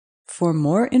For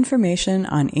more information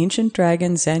on Ancient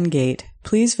Dragon Zen Gate,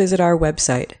 please visit our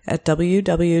website at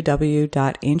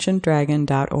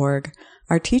www.ancientdragon.org.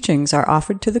 Our teachings are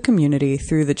offered to the community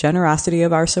through the generosity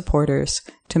of our supporters.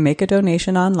 To make a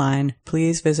donation online,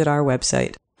 please visit our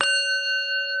website.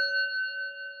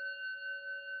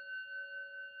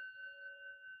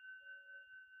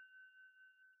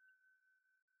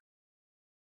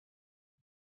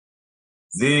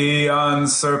 The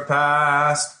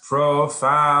unsurpassed,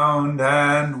 profound,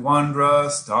 and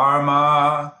wondrous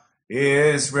Dharma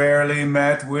is rarely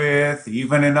met with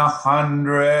even in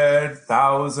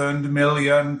 100,000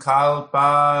 million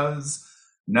kalpas.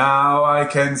 Now I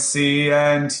can see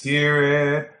and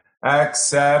hear it,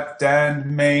 accept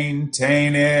and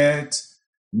maintain it.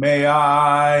 May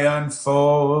I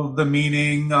unfold the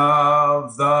meaning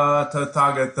of the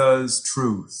Tathagata's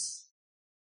truth.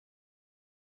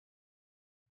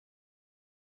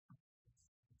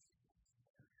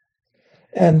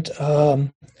 And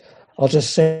I'll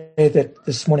just say that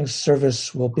this morning's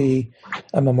service will be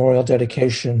a memorial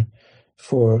dedication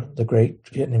for the great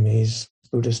Vietnamese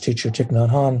Buddhist teacher Thich Nhat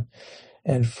Hanh,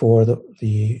 and for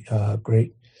the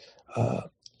great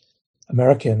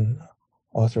American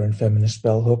author and feminist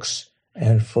Bell Hooks,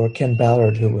 and for Ken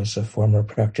Ballard, who was a former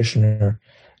practitioner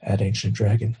at Ancient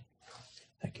Dragon.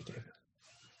 Thank you, David.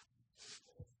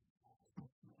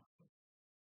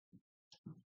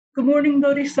 Good morning,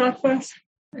 Bodhisattvas.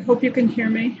 I hope you can hear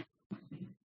me.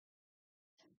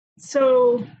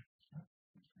 So,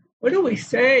 what do we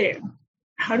say?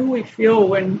 How do we feel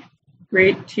when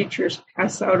great teachers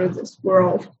pass out of this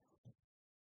world?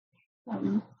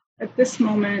 At this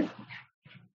moment,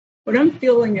 what I'm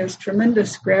feeling is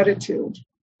tremendous gratitude.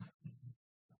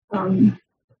 And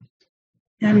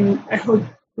I hope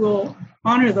we'll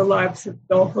honor the lives of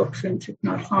Bell Hooks and Thich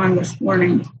Nhat Hanh this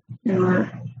morning in our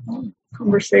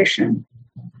conversation.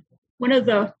 One of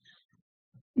the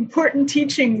important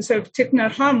teachings of Thich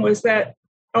Nhat Hanh was that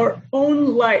our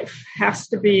own life has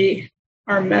to be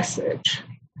our message.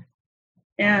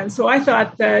 And so I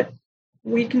thought that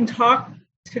we can talk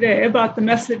today about the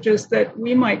messages that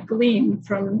we might glean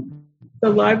from the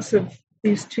lives of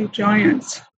these two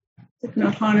giants, Thich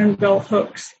Nhat Hanh and Bell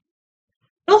Hooks.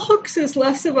 Bell Hooks is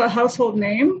less of a household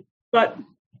name, but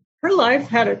her life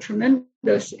had a tremendous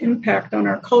impact on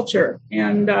our culture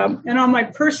and on my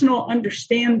personal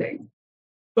understanding,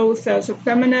 both as a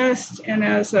feminist and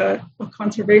as a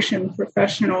conservation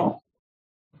professional.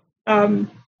 In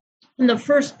the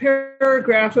first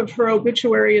paragraph of her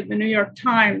obituary in the New York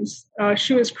Times,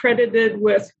 she was credited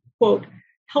with, quote,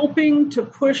 helping to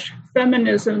push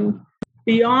feminism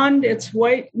beyond its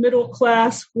white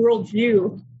middle-class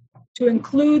worldview to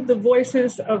include the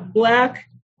voices of Black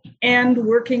and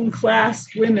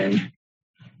working-class women.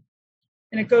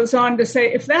 And it goes on to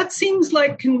say, if that seems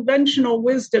like conventional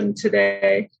wisdom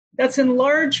today, that's in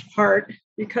large part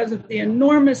because of the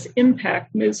enormous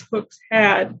impact Ms. Hooks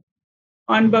had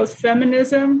on both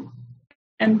feminism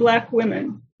and Black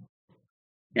women.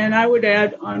 And I would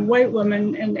add on white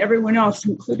women and everyone else,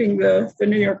 including the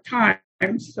New York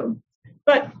Times.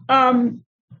 But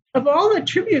of all the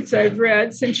tributes I've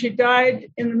read since she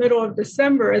died in the middle of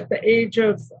December at the age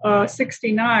of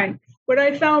 69, what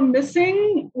I found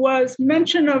missing was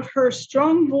mention of her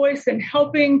strong voice in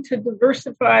helping to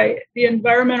diversify the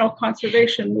environmental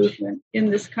conservation movement in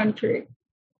this country.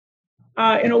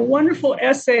 In a wonderful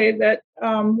essay that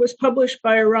was published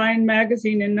by Orion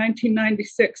magazine in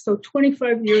 1996, so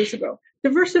 25 years ago,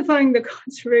 diversifying the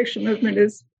conservation movement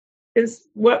is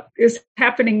what is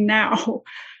happening now.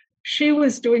 She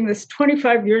was doing this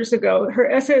 25 years ago. Her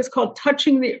essay is called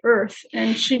Touching the Earth,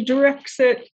 and she directs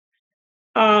it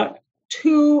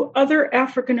to other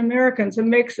African Americans and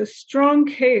makes a strong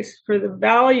case for the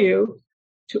value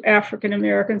to African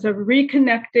Americans of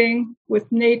reconnecting with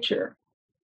nature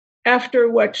after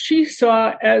what she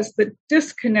saw as the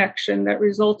disconnection that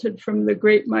resulted from the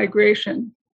Great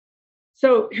Migration.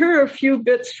 So here are a few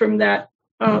bits from that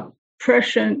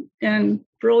prescient and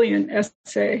brilliant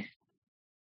essay.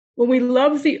 When we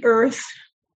love the earth,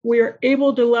 we are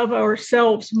able to love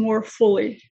ourselves more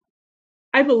fully.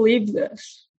 I believe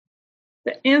this.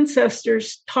 The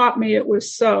ancestors taught me it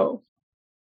was so.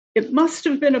 It must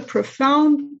have been a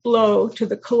profound blow to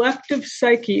the collective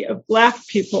psyche of Black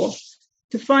people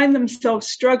to find themselves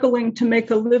struggling to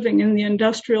make a living in the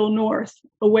industrial North,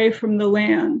 away from the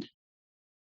land.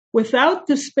 Without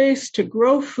the space to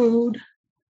grow food,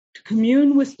 to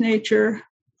commune with nature,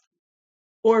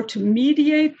 or to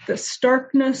mediate the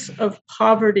starkness of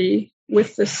poverty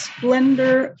with the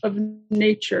splendor of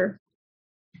nature,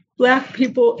 Black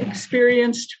people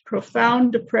experienced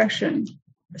profound depression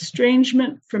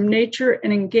estrangement from nature,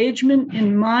 and engagement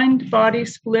in mind-body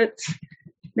splits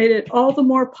made it all the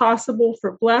more possible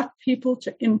for Black people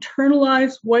to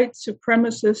internalize white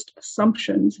supremacist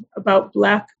assumptions about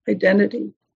Black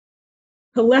identity.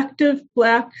 Collective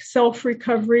Black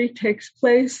self-recovery takes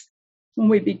place when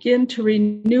we begin to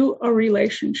renew our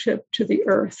relationship to the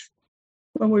earth,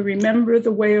 when we remember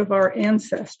the way of our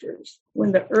ancestors,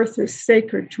 when the earth is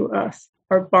sacred to us,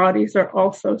 our bodies are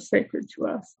also sacred to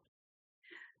us.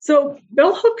 So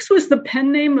Bell Hooks was the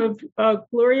pen name of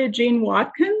Gloria Jean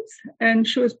Watkins, and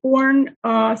she was born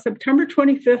September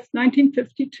 25th,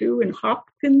 1952 in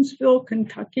Hopkinsville,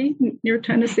 Kentucky, near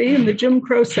Tennessee, in the Jim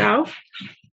Crow South.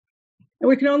 And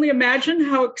we can only imagine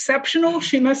how exceptional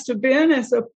she must have been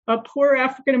as a poor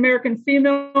African-American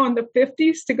female in the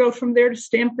 50s to go from there to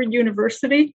Stanford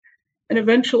University and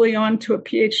eventually on to a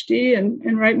PhD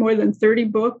and write more than 30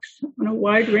 books on a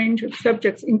wide range of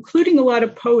subjects, including a lot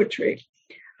of poetry.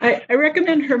 I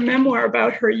recommend her memoir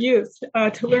about her youth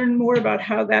to learn more about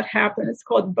how that happened. It's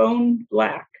called Bone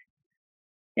Black.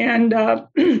 And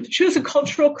she was a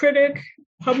cultural critic,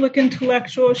 public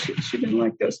intellectual. She didn't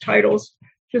like those titles.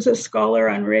 She was a scholar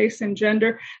on race and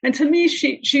gender. And to me,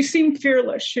 she seemed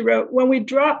fearless. She wrote, when we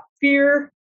drop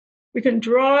fear, we can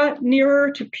draw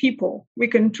nearer to people. We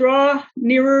can draw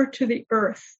nearer to the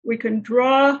earth. We can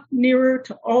draw nearer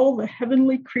to all the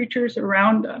heavenly creatures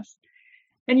around us.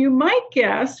 And you might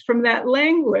guess from that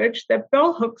language that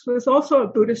Bell Hooks was also a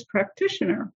Buddhist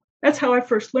practitioner. That's how I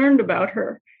first learned about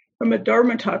her from a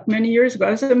Dharma talk many years ago.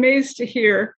 I was amazed to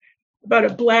hear about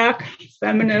a Black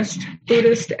feminist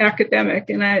Buddhist academic,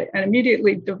 and I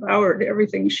immediately devoured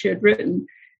everything she had written.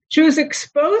 She was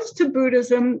exposed to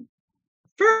Buddhism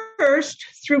first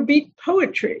through beat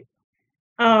poetry,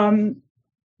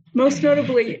 most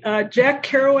notably Jack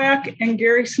Kerouac and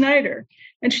Gary Snyder.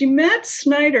 And she met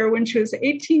Snyder when she was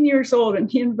 18 years old, and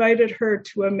he invited her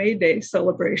to a May Day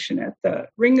celebration at the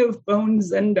Ring of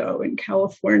Bones Zendo in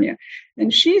California.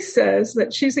 And she says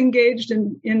that she's engaged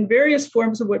in various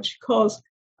forms of what she calls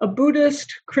a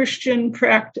Buddhist Christian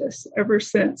practice ever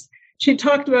since. She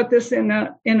talked about this in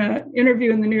an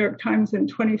interview in the New York Times in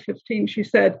 2015. She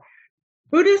said,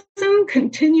 Buddhism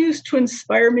continues to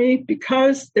inspire me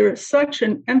because there is such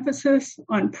an emphasis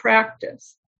on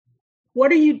practice.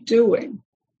 What are you doing?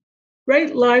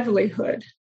 Right livelihood,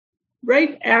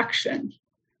 right action.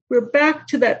 We're back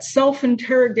to that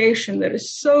self-interrogation that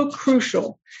is so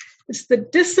crucial. It's the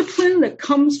discipline that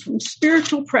comes from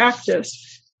spiritual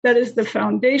practice that is the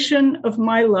foundation of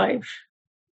my life.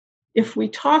 If we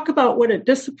talk about what a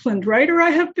disciplined writer I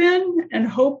have been and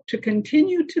hope to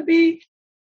continue to be,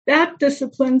 that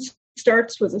discipline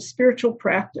starts with a spiritual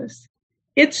practice.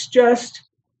 It's just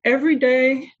every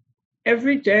day,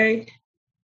 every day,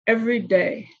 every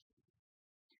day.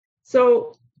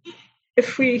 So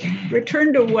if we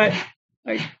return to what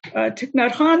Thich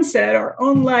Nhat Hanh said, our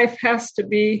own life has to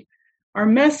be our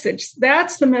message.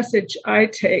 That's the message I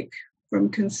take from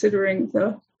considering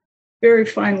the very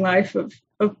fine life of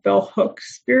Bell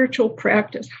Hooks, spiritual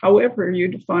practice, however you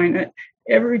define it,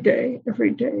 every day,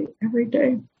 every day, every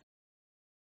day.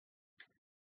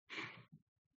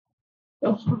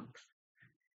 Bell Hooks.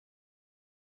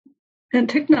 And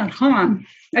Thich Nhat Hanh,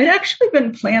 I'd actually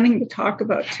been planning to talk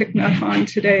about Thich Nhat Hanh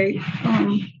today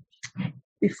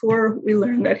before we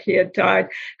learned that he had died,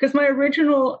 because my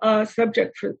original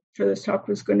subject for this talk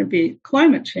was going to be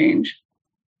climate change.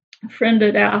 A friend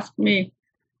had asked me,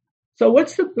 so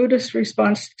what's the Buddhist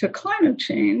response to climate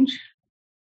change?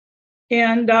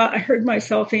 And I heard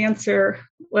myself answer,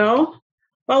 well,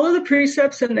 follow the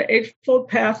precepts in the Eightfold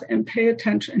Path and pay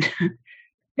attention.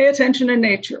 Pay attention to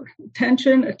nature.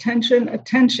 Attention, attention,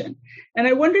 attention. And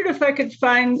I wondered if I could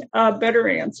find better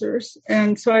answers.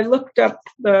 And so I looked up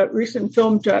the recent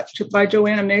film by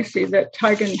Joanna Macy that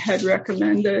Tigan had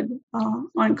recommended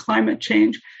on climate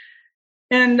change.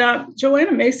 And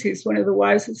Joanna Macy is one of the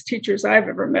wisest teachers I've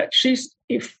ever met. She's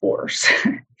a force.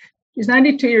 She's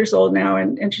 92 years old now,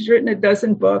 and she's written a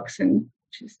dozen books, and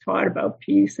she's taught about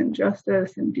peace and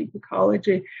justice and deep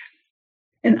ecology.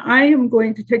 And I am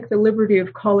going to take the liberty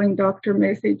of calling Dr.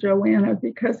 Macy Joanna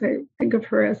because I think of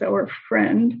her as our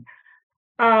friend.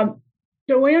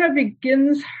 Joanna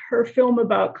begins her film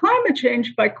about climate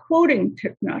change by quoting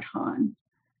Thich Nhat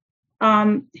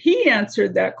Hanh. He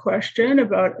answered that question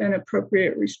about an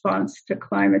appropriate response to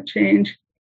climate change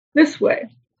this way.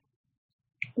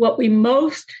 What we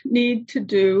most need to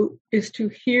do is to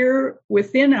hear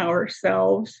within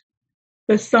ourselves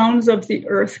the sounds of the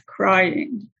earth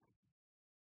crying.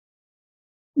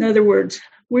 In other words,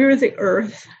 we're the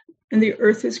earth, and the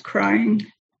earth is crying,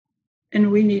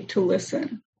 and we need to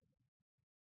listen.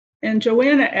 And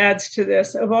Joanna adds to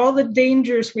this, of all the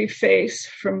dangers we face,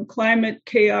 from climate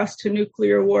chaos to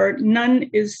nuclear war, none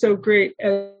is so great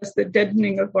as the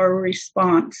deadening of our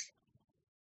response.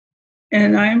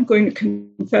 And I am going to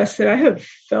confess that I have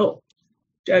felt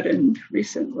deadened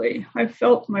recently. I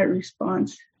felt my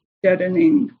response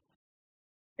deadening.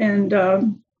 And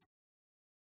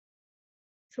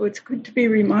so it's good to be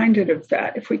reminded of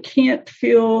that. If we can't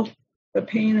feel the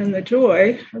pain and the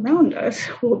joy around us,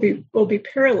 we'll be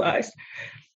paralyzed.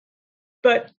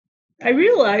 But I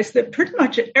realized that pretty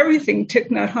much everything Thich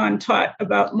Nhat Hanh taught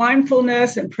about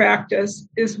mindfulness and practice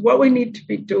is what we need to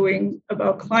be doing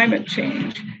about climate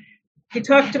change. He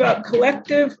talked about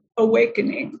collective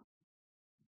awakening.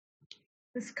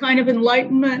 This kind of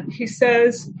enlightenment, he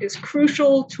says, is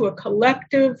crucial to a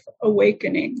collective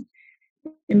awakening.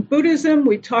 In Buddhism,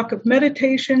 we talk of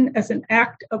meditation as an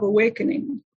act of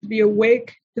awakening, to be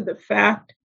awake to the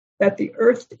fact that the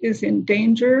earth is in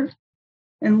danger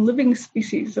and living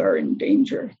species are in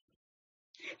danger.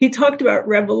 He talked about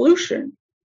revolution.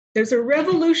 There's a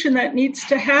revolution that needs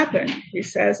to happen, he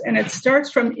says, and it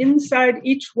starts from inside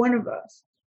each one of us.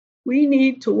 We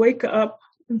need to wake up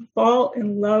and fall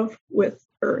in love with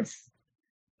earth.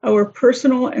 Our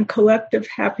personal and collective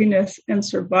happiness and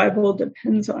survival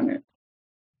depends on it.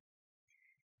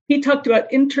 He talked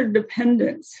about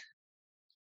interdependence.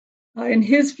 In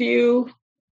his view,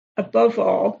 above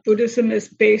all, Buddhism is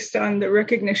based on the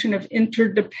recognition of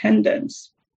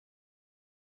interdependence.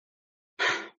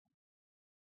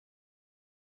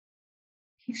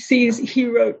 He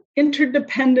wrote,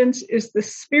 interdependence is the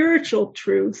spiritual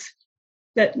truth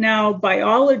that now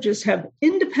biologists have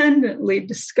independently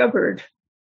discovered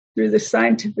through the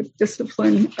scientific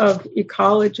discipline of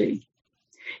ecology.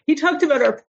 He talked about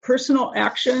our personal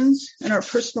actions and our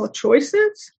personal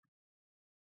choices.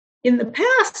 In the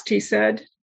past, he said,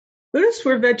 Buddhists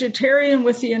were vegetarian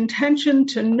with the intention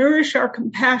to nourish our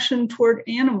compassion toward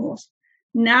animals.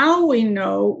 Now we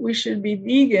know we should be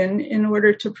vegan in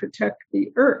order to protect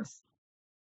the earth.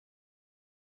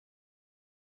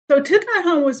 So Thich Nhat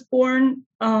Hanh was born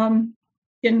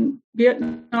in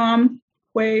Vietnam,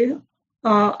 Hue,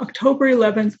 October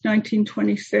 11th,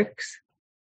 1926.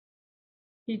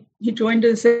 He joined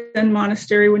a Zen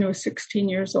monastery when he was 16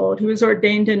 years old. He was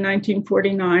ordained in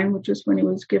 1949, which is when he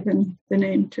was given the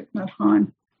name Thich Nhat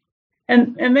Hanh.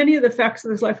 And many of the facts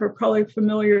of his life are probably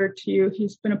familiar to you.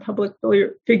 He's been a public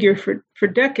figure for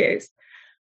decades.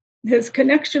 His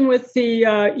connection with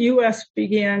the U.S.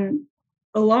 began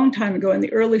a long time ago in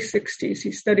the early 60s.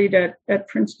 He studied at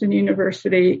Princeton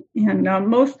University. And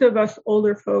most of us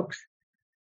older folks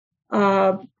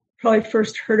probably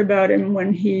first heard about him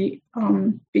when he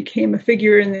became a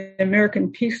figure in the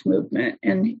American peace movement.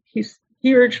 And he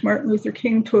urged Martin Luther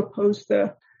King to oppose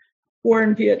the war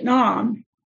in Vietnam.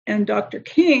 And Dr.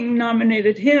 King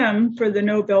nominated him for the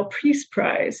Nobel Peace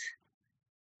Prize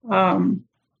in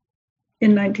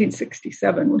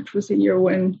 1967, which was a year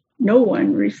when no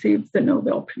one received the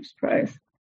Nobel Peace Prize.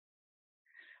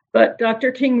 But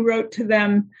Dr. King wrote to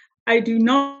them, I do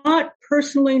not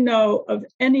personally know of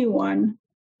anyone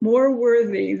more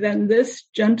worthy than this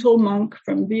gentle monk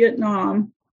from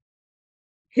Vietnam.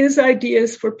 His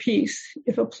ideas for peace,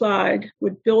 if applied,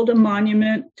 would build a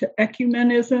monument to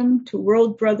ecumenism, to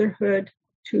world brotherhood,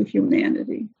 to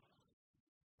humanity.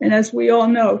 And as we all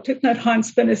know, Thich Nhat Hanh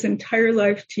spent his entire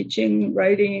life teaching,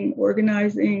 writing,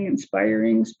 organizing,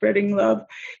 inspiring, spreading love.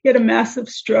 He had a massive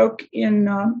stroke in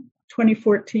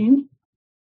 2014,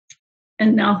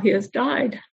 and now he has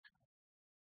died.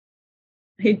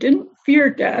 He didn't fear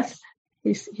death.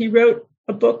 He wrote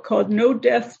a book called No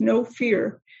Death, No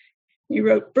Fear. He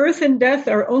wrote, birth and death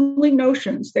are only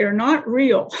notions. They are not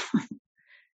real.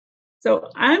 So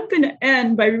I'm going to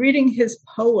end by reading his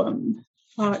poem.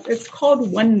 It's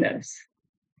called Oneness.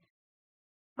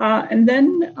 And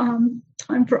then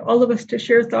time for all of us to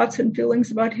share thoughts and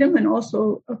feelings about him and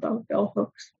also about bell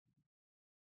hooks.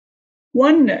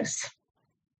 Oneness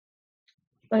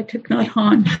by Thich Nhat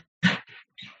Hanh.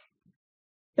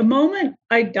 The moment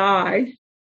I die,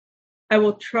 I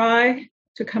will try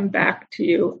to come back to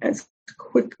you as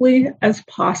quickly as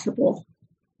possible.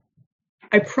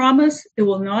 I promise it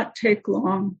will not take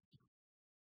long.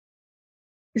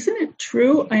 Isn't it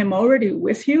true I am already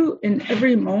with you in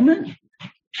every moment?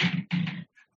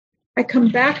 I come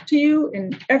back to you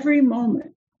in every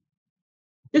moment.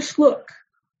 Just look,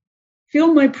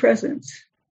 feel my presence.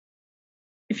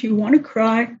 If you want to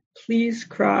cry, please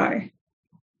cry.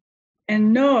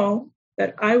 And know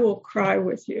that I will cry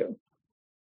with you.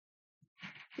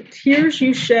 The tears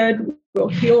you shed will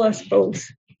heal us both.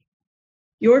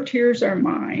 Your tears are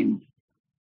mine.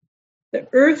 The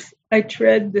earth I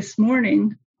tread this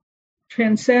morning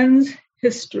transcends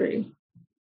history.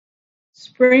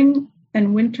 Spring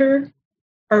and winter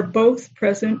are both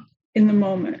present in the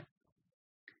moment.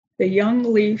 The young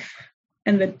leaf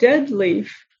and the dead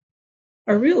leaf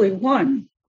are really one.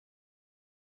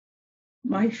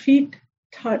 My feet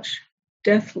touch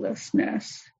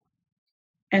deathlessness,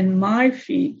 and my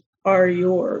feet are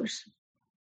yours.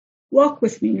 Walk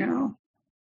with me now.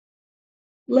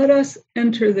 Let us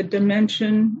enter the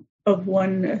dimension of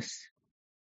oneness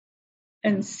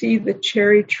and see the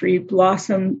cherry tree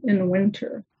blossom in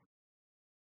winter.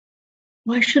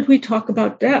 Why should we talk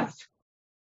about death?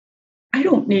 I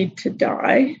don't need to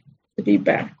die to be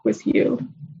back with you.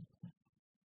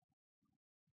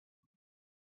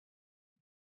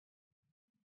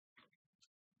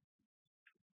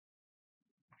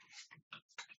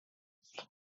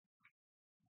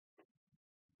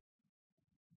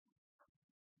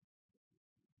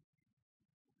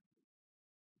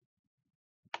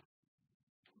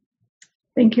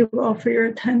 Thank you all for your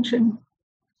attention.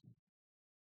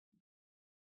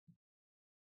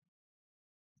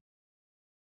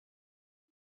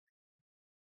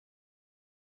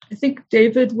 I think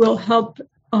David will help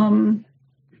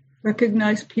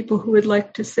recognize people who would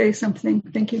like to say something.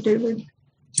 Thank you, David.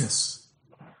 Yes.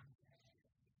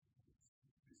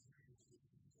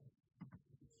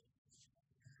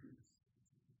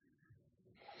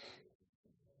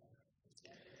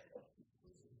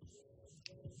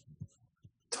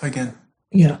 Try again.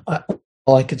 Yeah,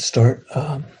 I could start.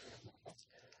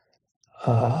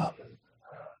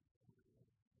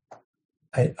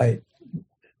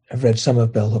 I've read some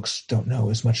of bell hooks, don't know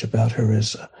as much about her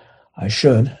as I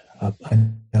should. I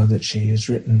know that she has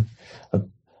written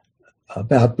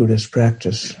about Buddhist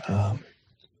practice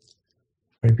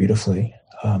very beautifully.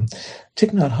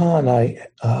 Thich Nhat Hanh, I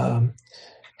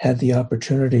had the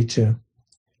opportunity to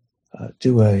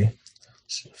do a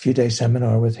few-day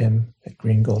seminar with him at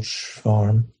Green Gulch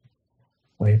Farm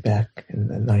way back in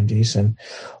the 90s. And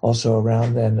also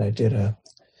around then, I did a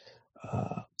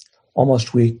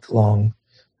almost week-long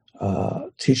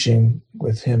teaching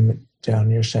with him down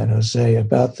near San Jose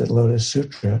about the Lotus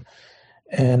Sutra.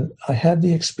 And I had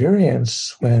the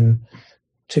experience when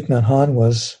Thich Nhat Hanh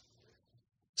was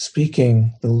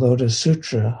speaking the Lotus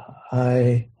Sutra,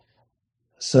 I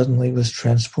suddenly was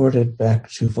transported back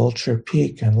to Vulture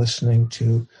Peak and listening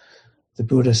to the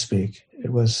Buddha speak.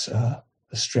 It was a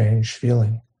strange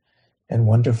feeling and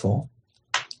wonderful.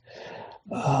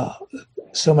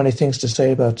 So many things to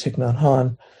say about Thich Nhat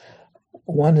Hanh.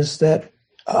 One is that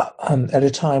at a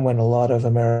time when a lot of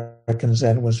American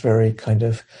Zen was very kind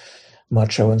of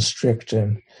macho and strict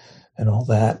and all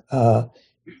that,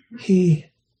 he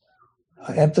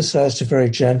emphasized a very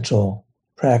gentle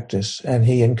practice, and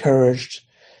he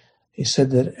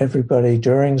said that everybody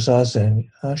during Zazen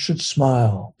should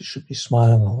smile, should be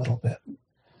smiling a little bit.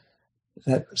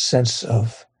 That sense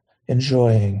of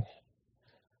enjoying.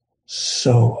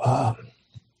 So,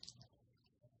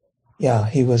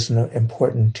 he was an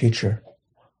important teacher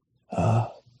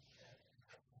about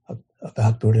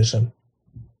Buddhism.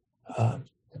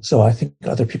 So I think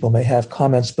other people may have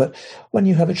comments, but when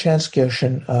you have a chance,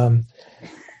 Gyoshin,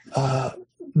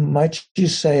 might you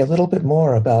say a little bit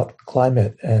more about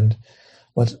climate and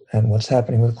what's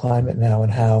happening with climate now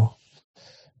and how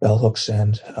bell hooks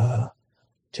and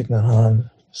Thich Nhat Hanh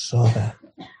saw that?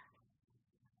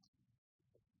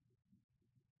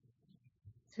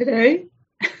 Today?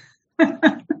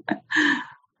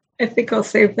 I think I'll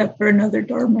save that for another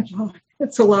Dharma talk.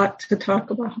 It's a lot to talk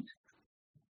about.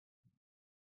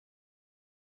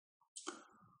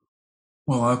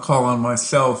 Well, I'll call on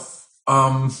myself.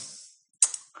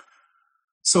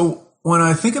 So when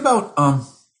I think about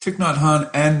Thich Nhat Hanh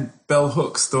and bell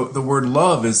hooks, the word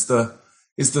love is the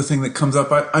thing that comes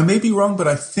up. I may be wrong, but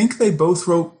I think they both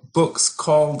wrote books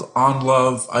called On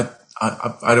Love. I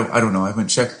don't know. I haven't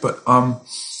checked, but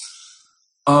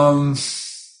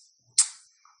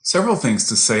several things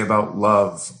to say about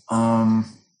love.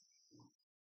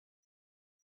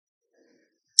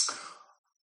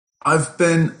 I've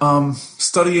been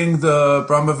studying the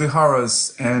Brahma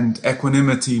Viharas and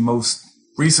equanimity most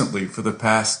recently for the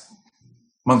past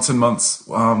months and months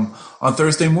on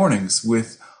Thursday mornings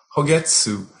with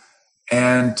Hogetsu,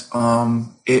 and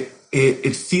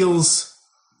it feels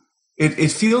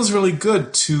really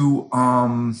good to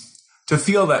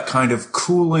feel that kind of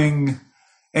cooling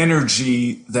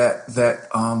energy that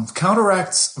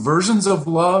counteracts versions of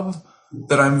love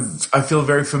that I feel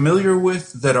very familiar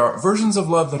with, that are versions of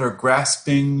love that are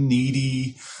grasping,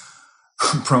 needy,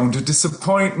 prone to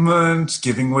disappointment,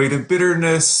 giving way to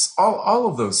bitterness, all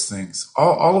of those things,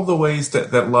 all of the ways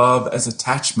that love as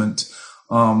attachment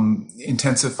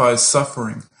intensifies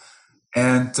suffering.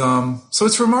 And so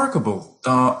it's remarkable.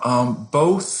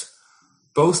 Both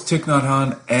Thich Nhat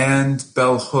Hanh and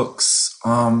bell hooks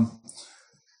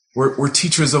were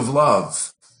teachers of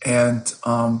love, and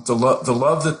the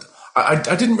love that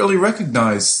I didn't really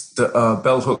recognize the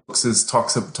bell hooks'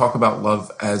 talk about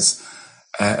love as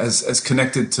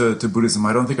connected to Buddhism.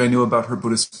 I don't think I knew about her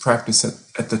Buddhist practice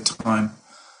at the time.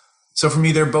 So for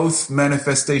me, they're both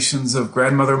manifestations of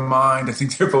grandmother mind. I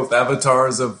think they're both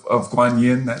avatars of Guan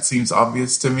Yin. That seems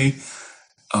obvious to me,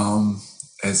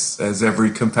 as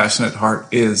every compassionate heart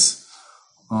is.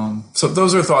 So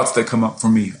those are thoughts that come up for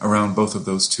me around both of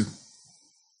those two.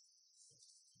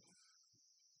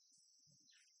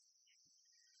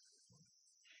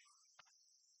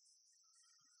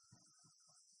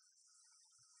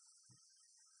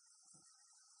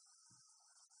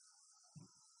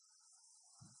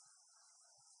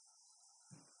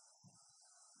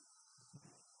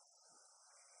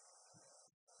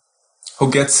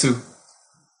 Hogetsu.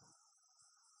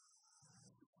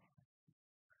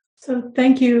 So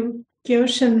thank you,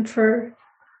 Gyoshin, for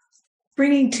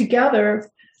bringing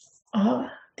together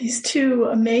these two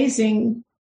amazing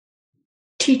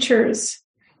teachers.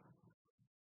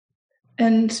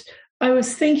 And I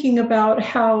was thinking about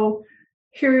how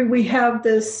here we have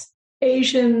this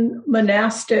Asian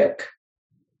monastic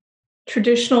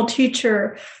traditional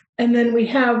teacher, and then we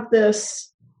have this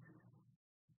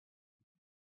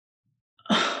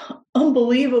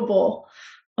unbelievable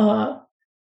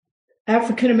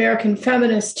African-American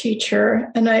feminist teacher.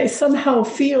 And I somehow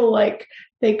feel like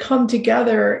they come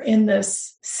together in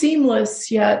this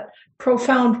seamless yet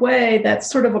profound way that's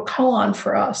sort of a koan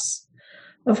for us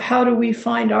of how do we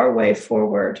find our way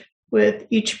forward with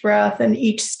each breath and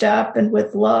each step and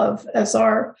with love as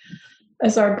our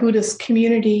Buddhist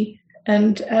community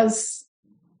and as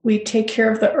we take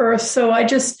care of the earth. So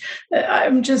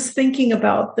I'm just thinking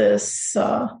about this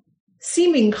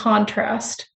seeming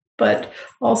contrast, but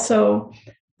also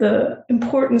the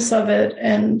importance of it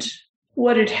and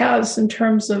what it has in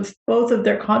terms of both of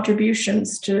their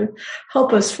contributions to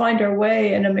help us find our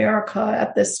way in America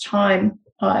at this time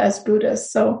as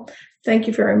Buddhists. So thank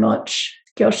you very much,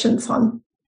 Gyoshin-san.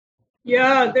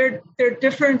 Yeah, their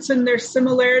difference and their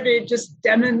similarity just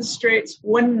demonstrates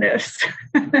oneness,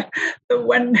 the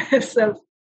oneness of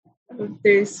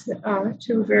these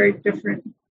two very different,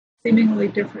 seemingly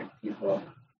different people.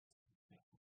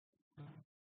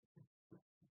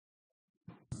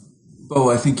 Bo,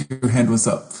 I think your hand was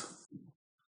up.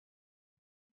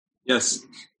 Yes.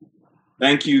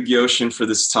 Thank you, Gyoshin, for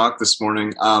this talk this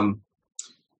morning.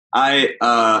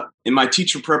 I in my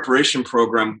teacher preparation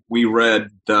program, we read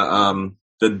the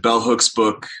Bell Hooks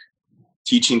book,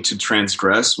 Teaching to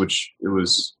Transgress, which it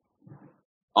was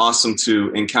awesome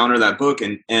to encounter that book.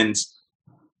 And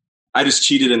I just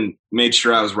cheated and made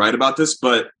sure I was right about this.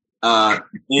 But I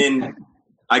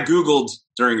Googled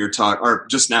during your talk, or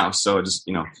just now, so I just,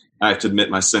 I have to admit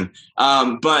my sin.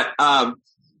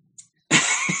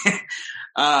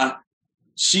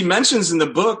 She mentions in the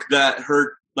book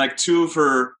that two of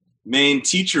her main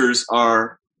teachers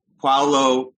are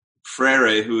Paulo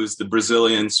Freire, who is the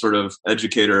Brazilian sort of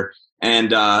educator, and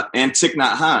Thich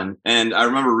Nhat Hanh. And I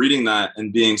remember reading that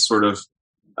and being sort of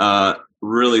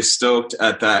really stoked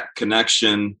at that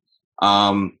connection.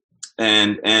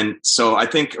 And so I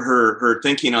think her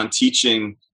thinking on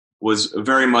teaching was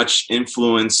very much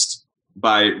influenced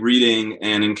by reading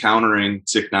and encountering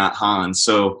Thich Nhat Hanh.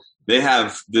 So they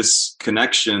have this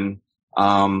connection,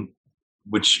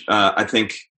 which I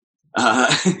think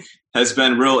has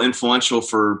been real influential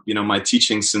for my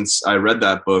teaching since I read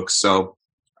that book. So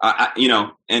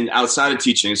and outside of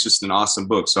teaching, it's just an awesome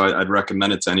book. So I'd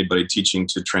recommend it to anybody teaching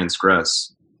to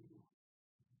transgress.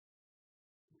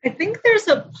 I think there's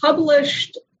a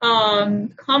published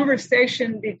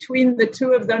conversation between the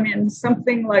two of them in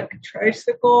something like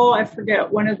Tricycle. I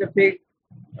forget, one of the big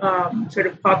sort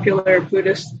of popular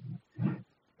Buddhist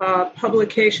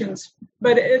publications,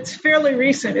 but it's fairly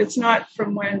recent. It's not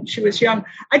from when she was young.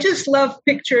 I just love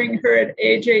picturing her at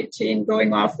age 18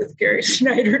 going off with Gary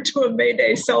Snyder to a May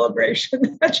Day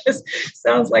celebration. That just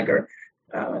sounds like her.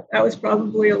 That was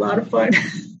probably a lot of fun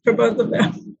for both of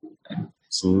them.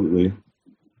 Absolutely.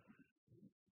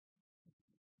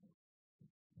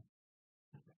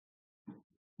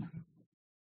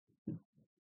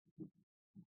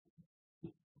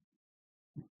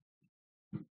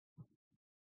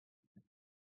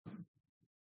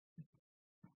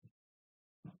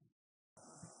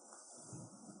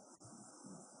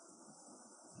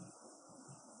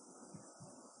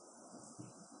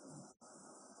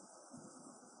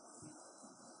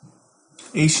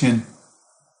 Asian.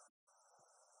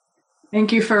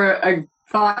 Thank you for a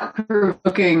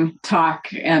thought-provoking talk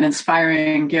and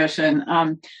inspiring,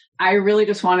 Gyoshin. I really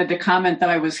just wanted to comment that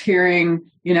I was hearing,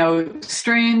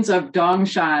 strains of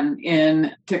Dongshan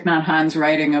in Thich Nhat Hanh's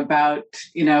writing about,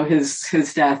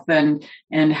 his death and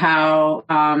how,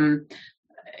 Dongshan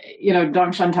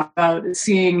talked about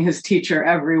seeing his teacher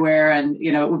everywhere, and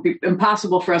it would be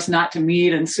impossible for us not to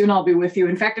meet. And soon I'll be with you.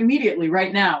 In fact, immediately,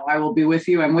 right now, I will be with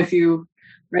you. I'm with you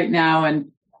right now,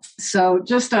 and so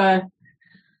just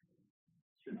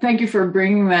thank you for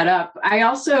bringing that up. I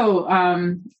also, I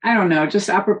don't know, just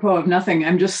apropos of nothing,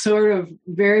 I'm just sort of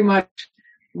very much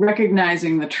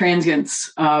recognizing the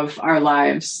transience of our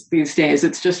lives these days.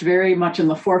 It's just very much in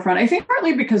the forefront. I think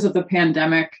partly because of the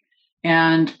pandemic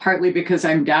and partly because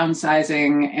I'm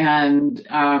downsizing. And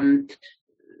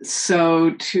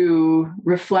so to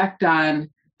reflect on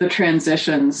the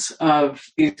transitions of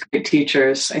these great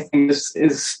teachers, I think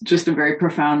is just a very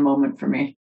profound moment for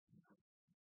me.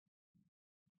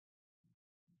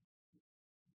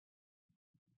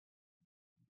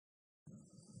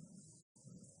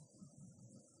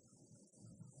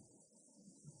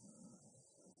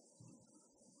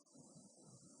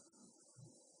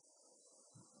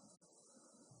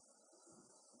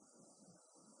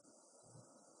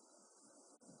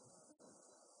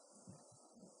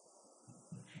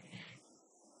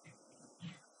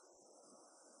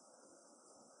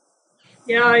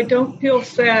 Yeah, I don't feel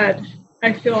sad.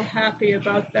 I feel happy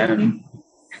about them.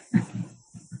 I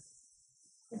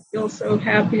feel so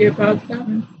happy about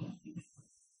them.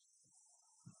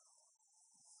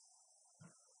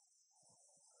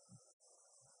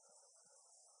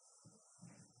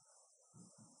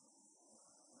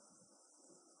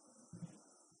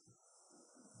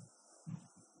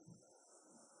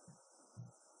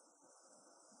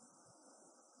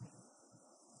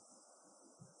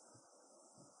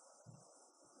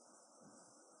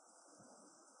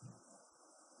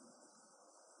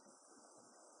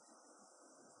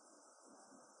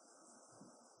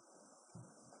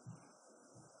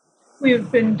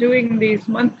 We've been doing these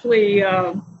monthly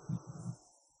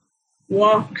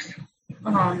walks,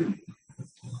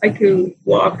 haiku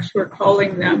walks, we're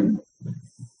calling them.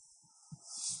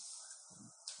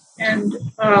 And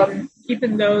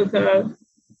even though the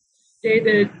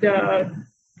stated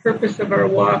purpose of our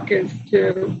walk is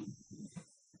to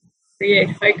create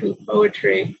haiku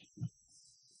poetry,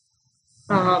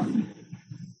 the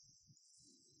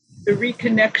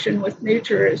reconnection with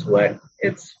nature is what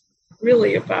it's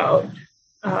really about.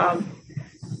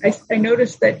 I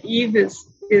noticed that Eve is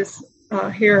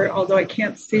here, although I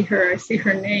can't see her. I see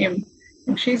her name,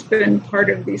 and she's been part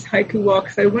of these haiku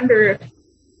walks. I wonder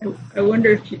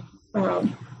if you,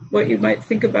 what you might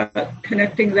think about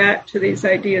connecting that to these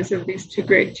ideas of these two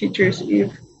great teachers,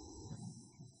 Eve.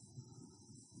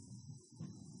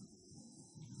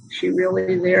 Is she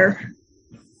really there?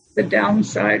 The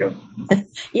downside of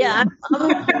yeah,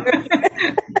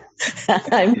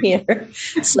 I'm here.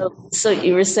 So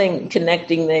you were saying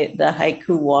connecting the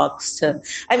haiku walks to,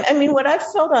 I mean, what I've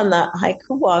felt on the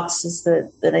haiku walks is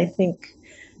that I think,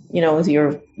 with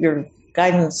your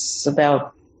guidance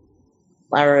about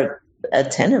our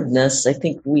attentiveness, I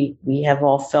think we have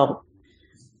all felt,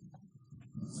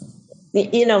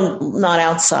 not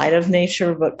outside of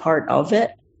nature, but part of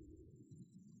it.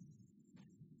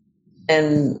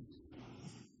 And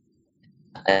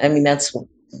I mean, that's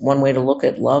one way to look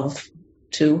at love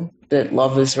too, that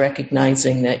love is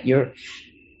recognizing that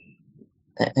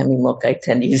look, I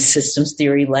tend to use systems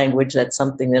theory language. That's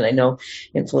something that I know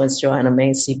influenced Joanna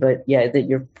Macy, but yeah, that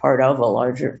you're part of a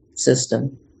larger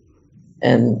system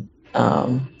and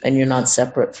you're not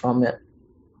separate from it.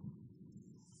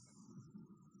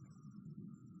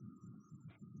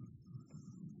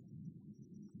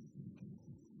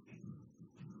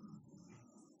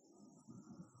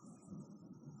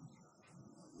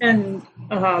 And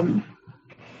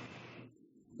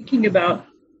thinking about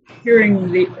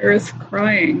hearing the earth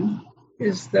crying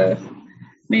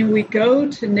we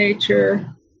go to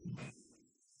nature,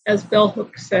 as Bell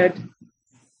Hooks said,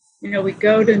 we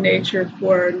go to nature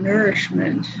for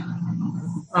nourishment.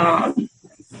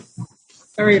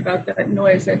 Sorry about that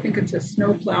noise. I think it's a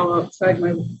snowplow outside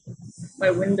my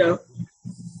window.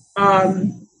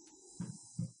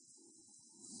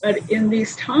 But in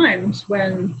these times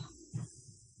when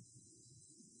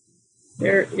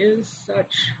there is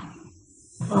such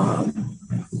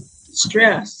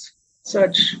stress,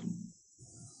 such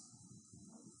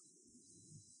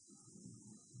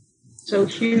so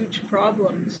huge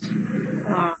problems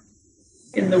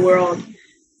in the world,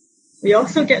 we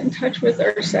also get in touch with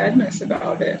our sadness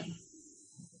about it.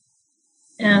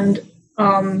 And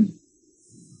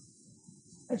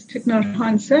as Thich Nhat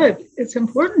Hanh said, it's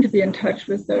important to be in touch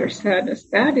with our sadness.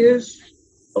 That is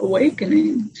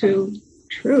awakening to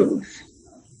truth.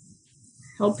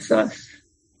 Helps us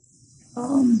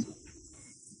find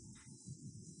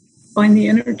the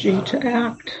energy to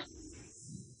act.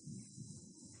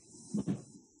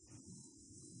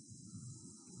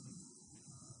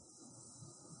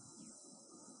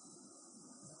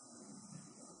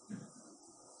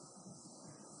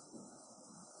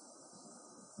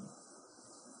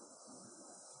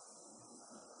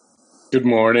 Good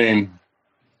morning.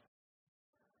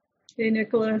 Hey,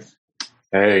 Nicholas.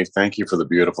 Hey, thank you for the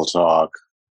beautiful talk.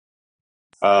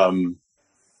 I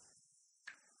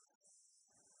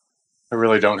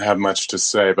really don't have much to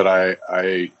say, but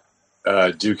I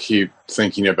do keep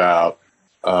thinking about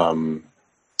a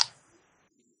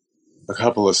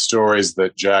couple of stories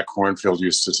that Jack Hornfield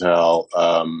used to tell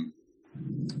when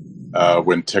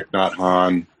Thich Nhat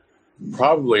Hanh,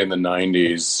 probably in the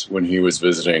 90s, when he was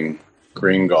visiting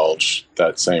Green Gulch,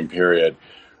 that same period,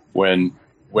 when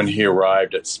he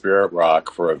arrived at Spirit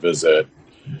Rock for a visit,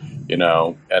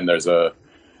 and there's a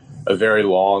very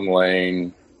long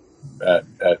lane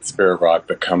at Spirit Rock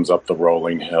that comes up the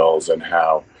rolling hills, and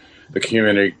how the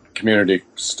community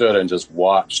stood and just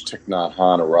watched Thich Nhat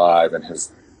Hanh arrive in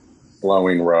his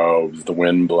flowing robes, the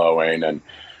wind blowing, and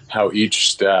how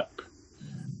each step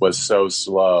was so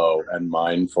slow and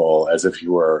mindful, as if he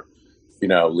were,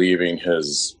 leaving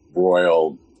his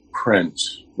royal print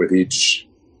with each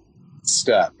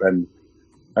step. And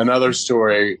another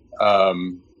story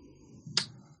about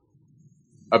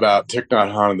Thich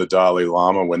Nhat Hanh and the Dalai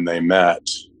Lama, when they met,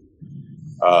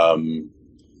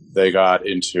 they got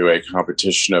into a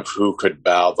competition of who could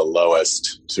bow the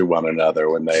lowest to one another.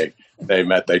 When they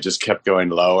met, they just kept going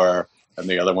lower, and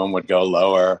the other one would go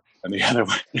lower, and the other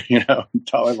one,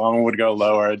 Dalai Lama would go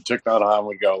lower, and Thich Nhat Hanh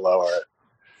would go lower.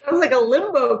 Sounds like a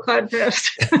limbo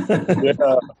contest.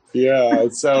 Yeah.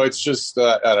 So it's just,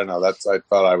 I don't know. I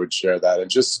thought I would share that.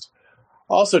 And just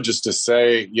to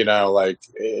say,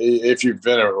 if you've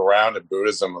been around in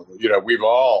Buddhism, we've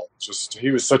all he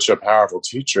was such a powerful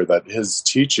teacher that his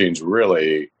teachings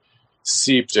really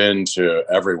seeped into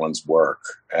everyone's work.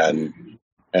 And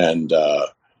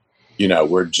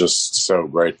we're just so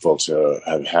grateful to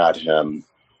have had him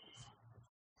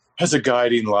as a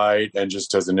guiding light and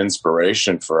just as an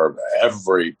inspiration for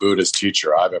every Buddhist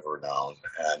teacher I've ever known.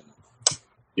 And,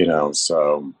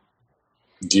 so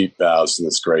deep bows to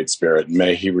this great spirit.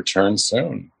 May he return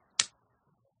soon.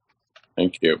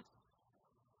 Thank you.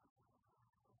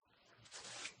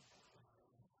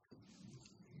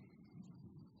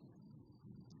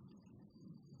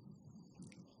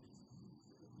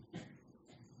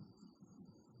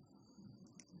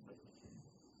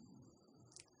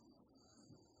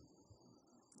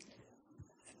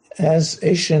 As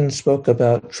Gyoshin spoke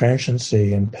about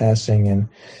transiency and passing, and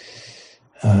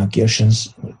Gyoshin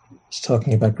was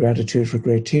talking about gratitude for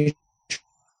great teachers,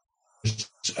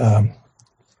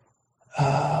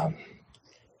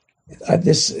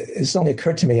 this only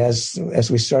occurred to me as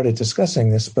we started discussing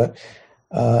this, but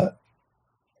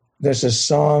there's a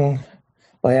song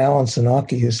by Alan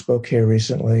Senaki, who spoke here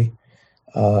recently,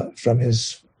 from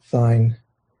his fine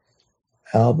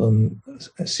album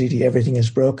CD Everything is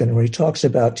Broken, where he talks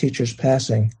about teachers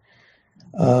passing,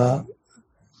 and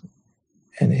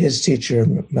his teacher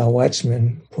Mel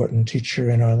Weitzman, important teacher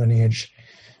in our lineage,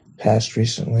 passed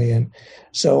recently. And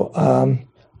so I'm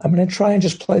going to try and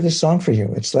just play this song for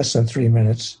you. It's less than 3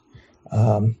 minutes.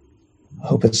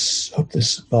 Hope this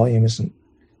volume isn't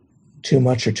too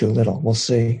much or too little. We'll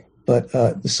see. But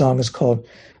the song is called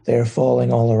 "They're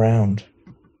Falling All Around."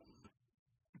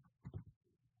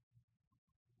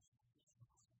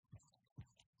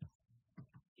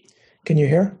 Can you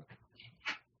hear?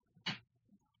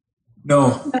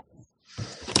 No.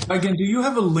 Again, do you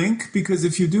have a link? Because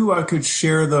if you do, I could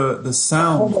share the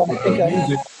sound. Hold on,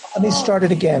 music. Let me start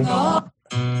it again.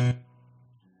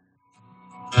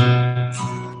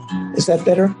 Is that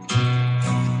better?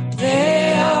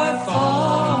 They are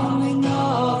falling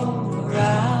all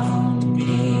around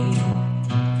me.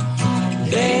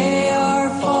 They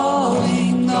are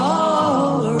falling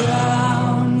all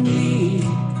around me.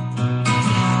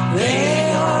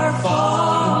 They are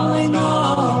falling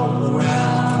all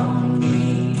around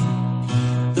me.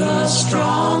 The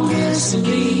strongest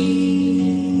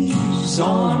leaves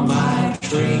on my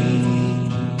tree.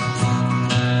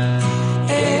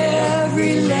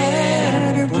 Every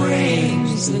letter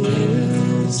brings the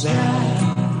news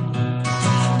down.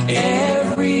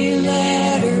 Every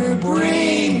letter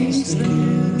brings the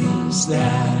news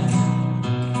down.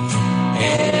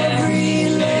 Every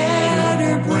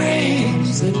letter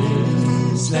brings the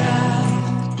news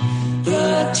down.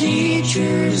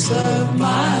 of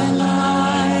my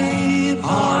life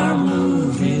are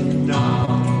moving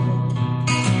on.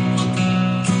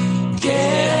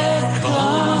 Death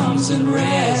comes and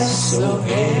rests so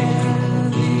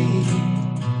heavy.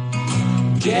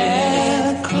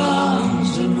 Death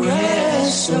comes and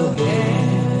rests so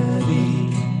heavy.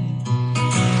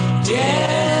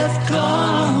 Death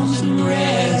comes and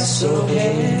rests so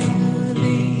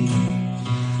heavy.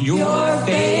 Your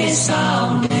face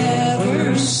I'll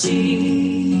never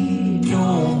see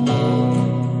no more.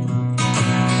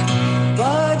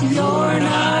 But you're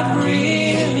not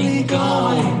really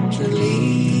going to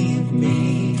leave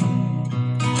me.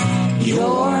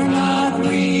 You're not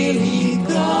really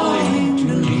going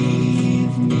to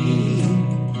leave me.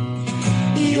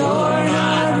 You're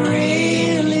not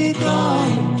really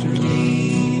going to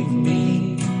leave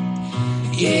me.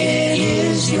 It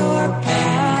is your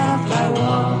path I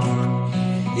walk.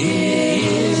 It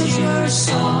is your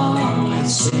song I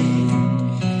sing.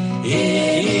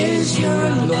 It is your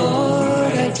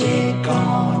Lord I take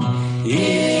on.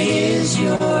 It is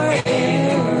your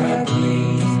air I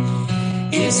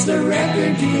breathe. It's the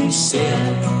record you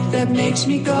set that makes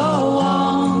me go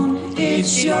on.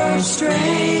 It's your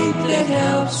strength that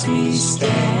helps me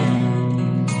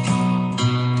stand.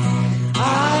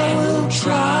 I will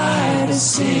try to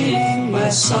sing my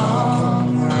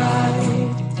song right.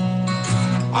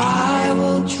 I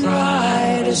will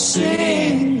try to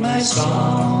sing my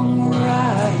song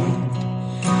right.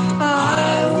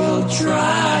 I will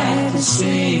try to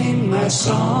sing my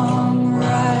song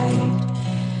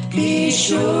right. Be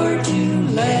sure to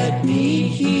let me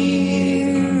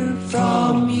hear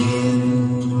from you.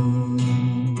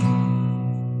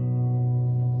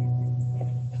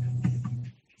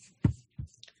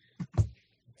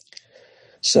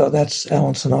 So that's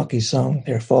Alan Sanaki's song,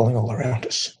 They're Falling All Around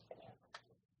Us.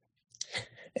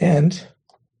 And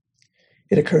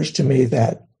it occurs to me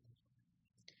that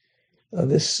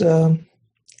this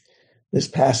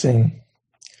passing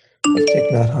of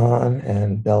Thich Nhat Hanh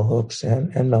and bell hooks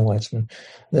and Mel Weitzman,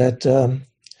 that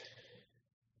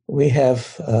we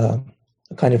have a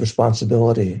kind of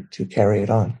responsibility to carry it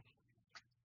on.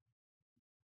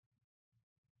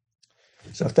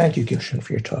 So thank you, Gyoshin,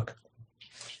 for your talk.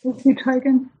 Thank you,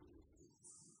 Tigan.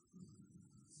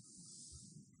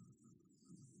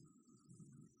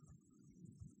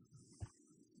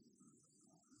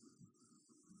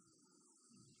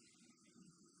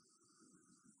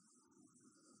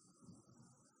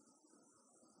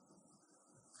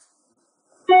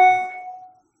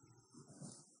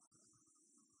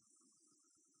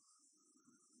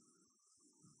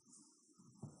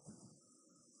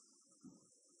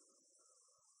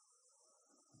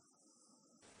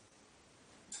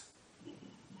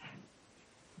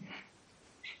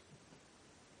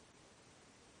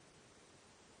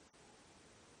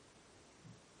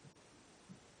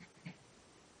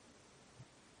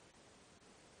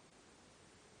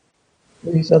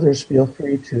 Please, others, feel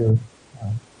free to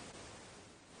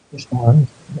respond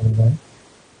anyway.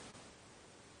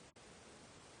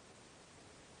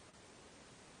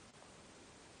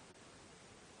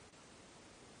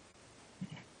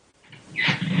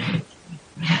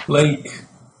 Blake.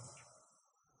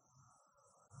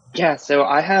 Yeah, so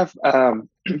I have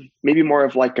maybe more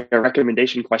of like a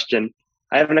recommendation question.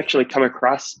 I haven't actually come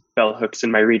across bell hooks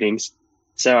in my readings,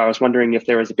 so I was wondering if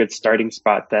there was a good starting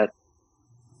spot that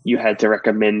you had to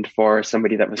recommend for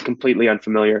somebody that was completely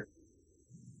unfamiliar.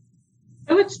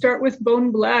 I would start with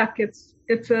Bone Black.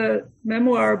 It's a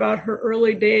memoir about her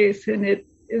early days, and it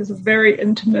is very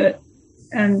intimate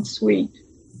and sweet.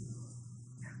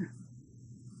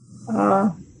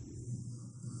 I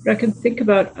can think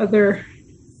about other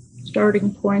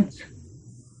starting points.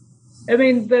 I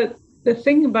mean, the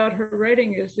thing about her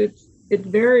writing is it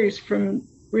varies from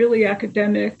really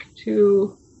academic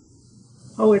to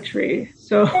poetry.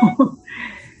 So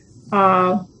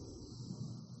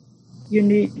you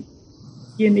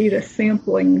need a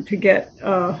sampling to get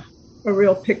a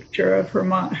real picture of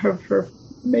her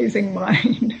amazing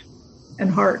mind and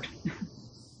heart.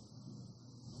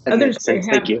 That makes sense.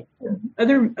 Thank you.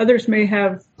 Others may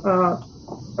have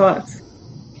thoughts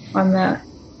on that.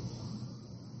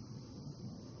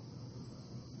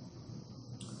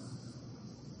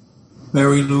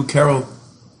 Mary Lou Carroll.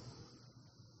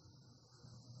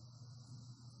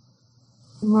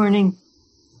 Good morning.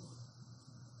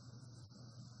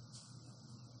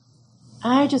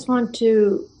 I just want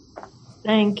to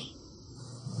thank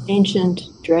Ancient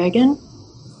Dragon.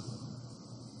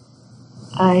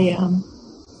 I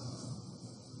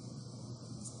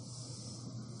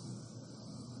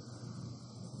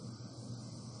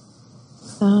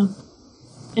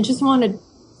just wanted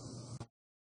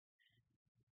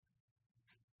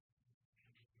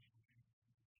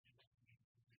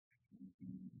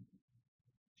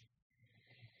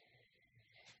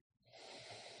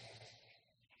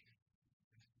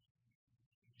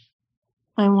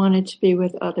I wanted to be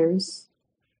with others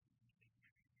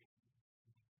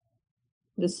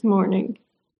this morning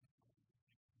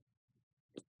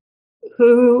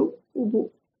who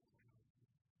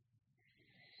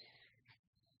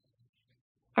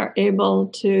are able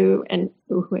to, and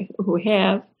who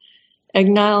have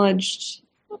acknowledged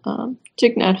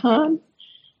Thich Nhat Hanh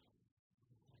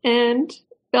and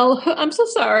bell hooks. I'm so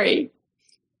sorry.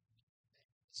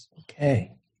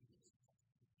 Okay.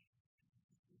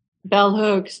 Bell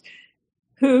hooks,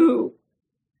 who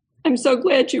I'm so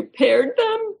glad you paired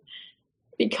them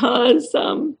because,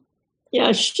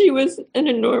 she was an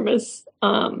enormous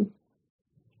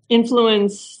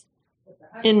influence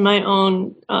in my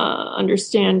own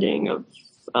understanding of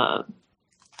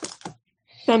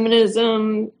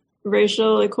feminism,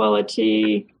 racial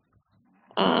equality.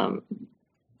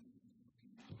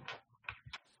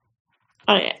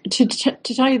 To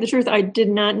tell you the truth, I did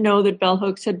not know that bell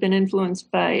hooks had been influenced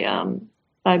by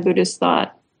Buddhist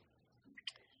thought.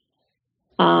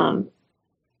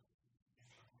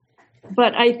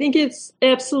 But I think it's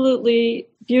absolutely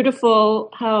beautiful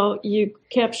how you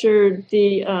captured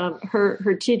the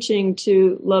her teaching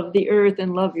to love the earth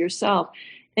and love yourself.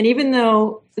 And even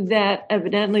though that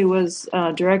evidently was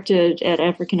directed at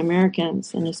African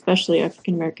Americans and especially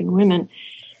African American women,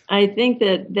 I think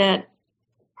that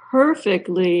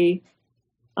perfectly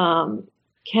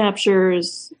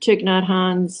captures Thich Nhat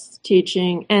Hanh's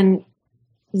teaching and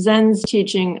Zen's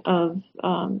teaching of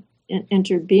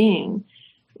interbeing,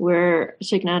 where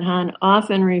Thich Nhat Hanh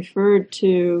often referred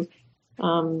to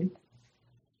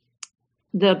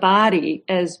the body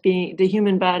as being, the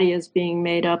human body as being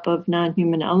made up of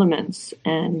non-human elements,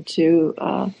 and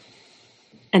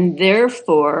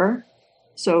therefore,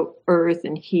 so earth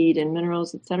and heat and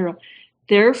minerals, etc.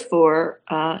 Therefore,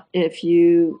 if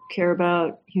you care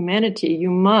about humanity, you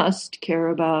must care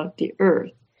about the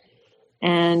earth.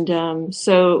 And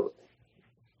so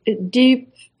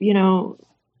deep,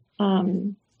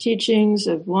 teachings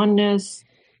of oneness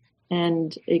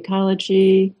and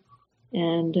ecology,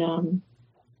 and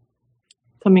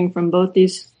coming from both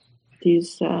these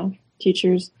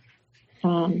teachers,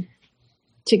 Thich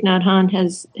Nhat Hanh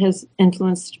has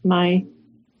influenced my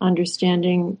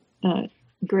understanding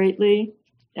greatly.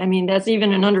 I mean, that's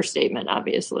even an understatement,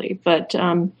 obviously, but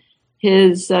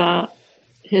his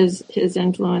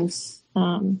influence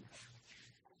on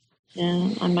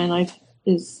my life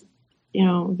is,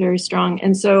 very strong.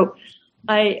 And so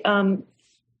I,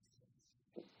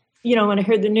 when I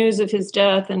heard the news of his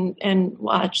death and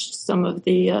watched some of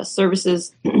the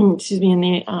services, in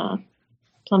the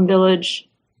Plum Village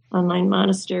online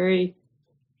monastery,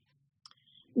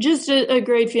 just a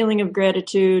great feeling of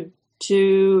gratitude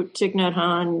to Thich Nhat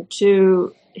Hanh,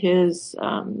 to his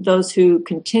those who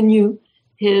continue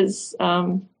his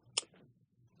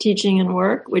teaching and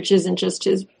work, which isn't just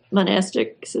his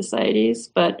monastic societies,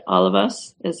 but all of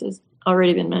us, as has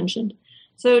already been mentioned.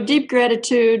 So deep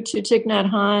gratitude to Thich Nhat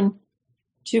Hanh,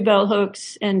 to bell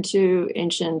hooks, and to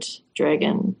Ancient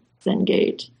Dragon Zen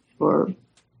Gate for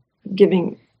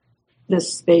giving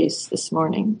this space this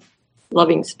morning,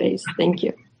 loving space. Thank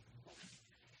you.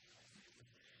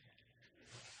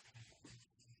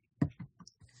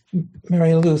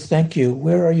 Mary Lou, thank you.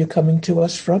 Where are you coming to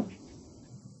us from?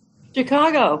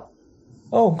 Chicago.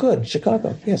 Oh, good.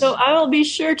 Chicago. Yes. So I will be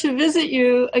sure to visit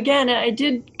you again. I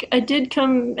did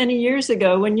come many years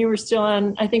ago when you were still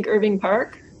on, I think, Irving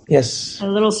Park. Yes. A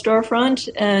little storefront.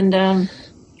 And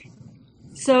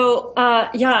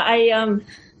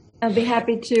I'll be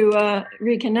happy to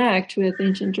reconnect with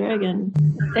Ancient Dragon.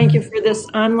 Thank you for this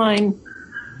online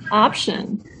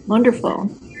option.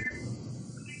 Wonderful.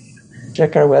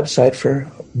 Check our website for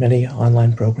many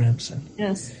online programs. And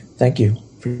yes. Thank you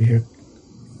for your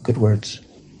good words.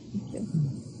 Thank you.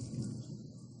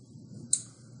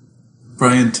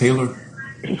 Brian Taylor.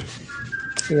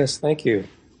 Yes, thank you.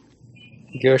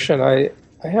 Gyoshin, I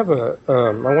have I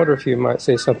wonder if you might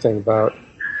say something about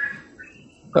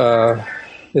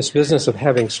this business of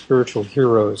having spiritual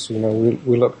heroes.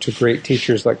 We look to great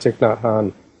teachers like Thich Nhat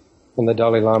Hanh and the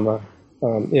Dalai Lama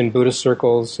in Buddhist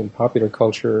circles, in popular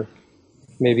culture,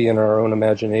 maybe in our own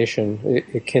imagination.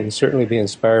 It can certainly be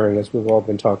inspiring, as we've all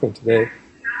been talking today.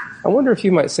 I wonder if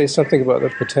you might say something about the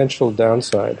potential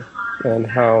downside and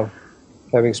how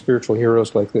having spiritual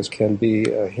heroes like this can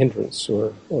be a hindrance,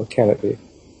 or can it be?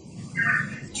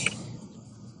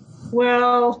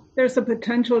 Well, there's a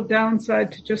potential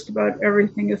downside to just about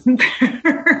everything, isn't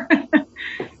there?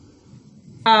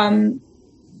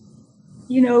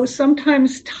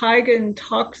 Sometimes Taigen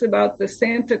talks about the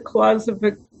Santa Claus of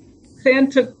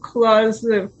Santa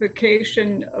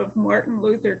Clausification of Martin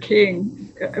Luther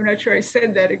King. I'm not sure I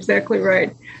said that exactly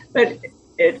right, but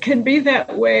it can be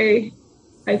that way,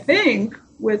 I think,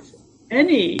 with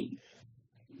any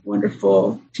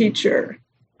wonderful teacher.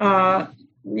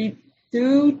 We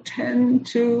do tend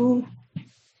to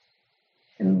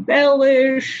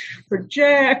embellish,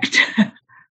 project,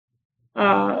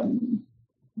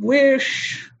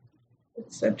 wish,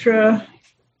 etc.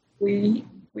 We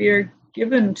are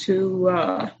given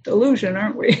to delusion,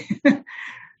 aren't we?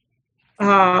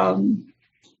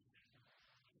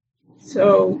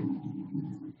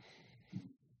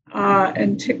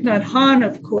 And Thich Nhat Hanh,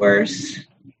 of course,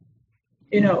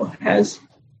 has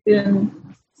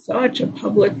been such a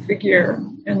public figure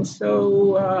and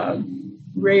so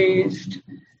raised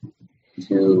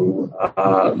to,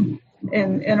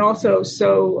 and also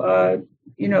so,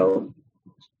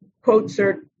 quotes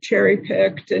are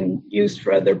cherry-picked and used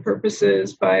for other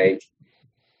purposes by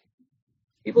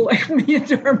people like me in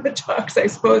Dharma talks, I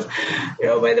suppose,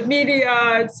 by the media,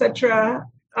 etc.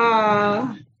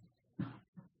 I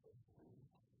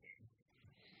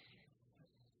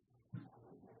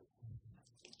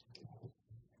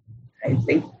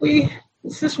think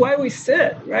this is why we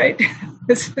sit, right?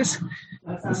 This is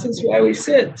why we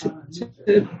sit,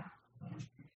 to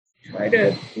try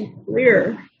to be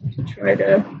clear, to try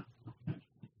to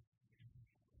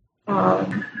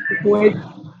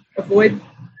avoid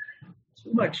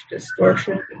too much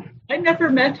distortion. I never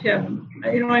met him.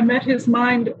 I met his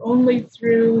mind only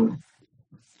through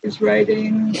his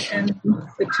writing and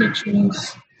the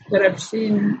teachings that I've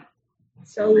seen.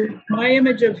 So my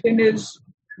image of him is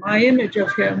my image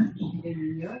of him.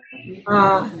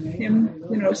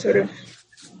 Him, sort of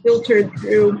filtered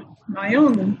through my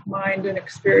own mind and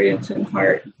experience and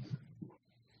heart.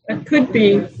 That could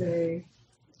be,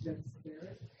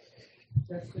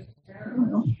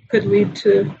 could lead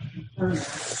to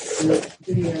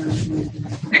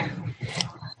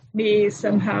me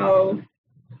somehow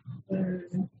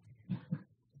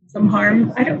some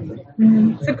harm.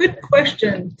 It's a good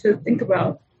question to think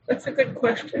about. That's a good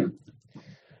question.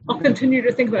 I'll continue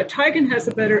to think about it. Taigen has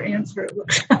a better answer, it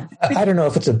looks like. I don't know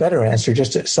if it's a better answer,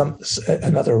 just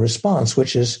another response,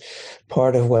 which is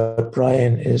part of what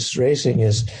Brian is raising,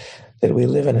 is that we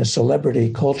live in a celebrity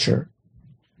culture,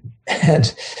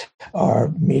 and our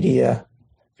media,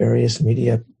 various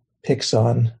media, picks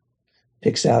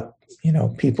out,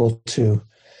 people to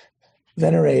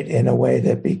venerate in a way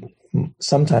that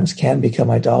sometimes can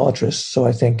become idolatrous. So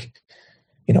I think,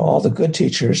 all the good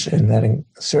teachers, and that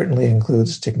certainly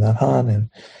includes Thich Nhat Hanh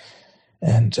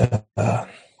and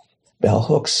bell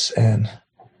hooks and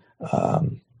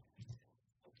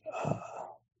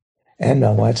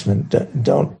Mel Weitzman,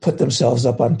 don't put themselves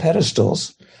up on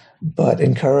pedestals, but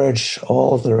encourage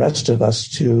all the rest of us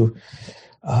to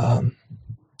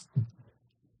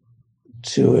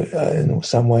in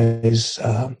some ways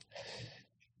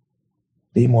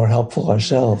be more helpful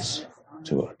ourselves,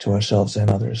 to ourselves and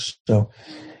others. So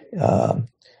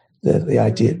the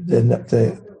idea,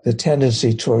 the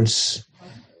tendency towards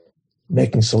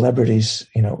making celebrities,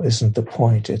 isn't the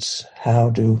point. It's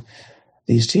how do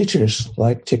these teachers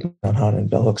like Thich Nhat Hanh and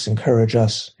bell hooks encourage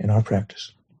us in our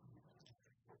practice.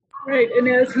 Right, and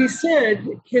as he said,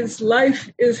 his life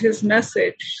is his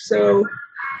message. So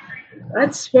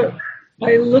that's what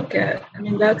I look at.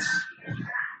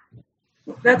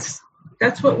 That's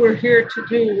what we're here to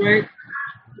do, right?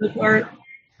 We're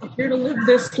here to live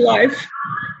this life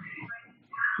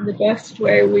in the best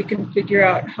way we can figure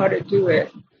out how to do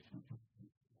it.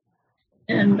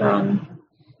 And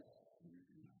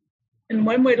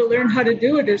one way to learn how to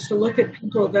do it is to look at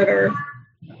people that are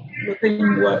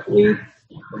living what we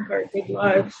think are good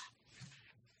lives.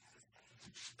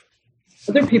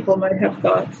 Other people might have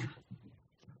thoughts.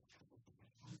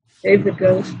 David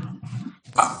goes.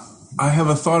 I have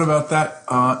a thought about that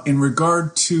in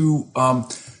regard to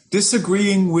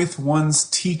disagreeing with one's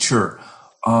teacher.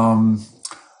 One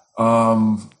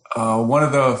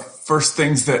of the first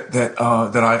things that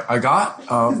I got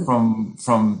from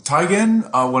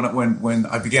Taigen when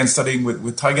I began studying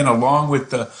with Taigen, along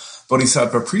with the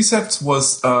Bodhisattva precepts,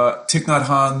 was Thich Nhat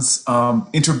Hanh's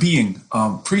interbeing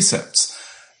precepts.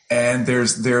 And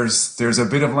there's a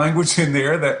bit of language in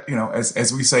there that,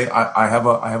 as we say, I have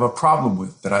a problem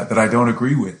with, that I don't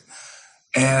agree with.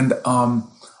 And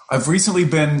I've recently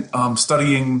been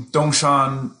studying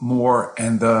Dongshan more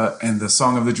and the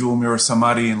Song of the Jewel Mirror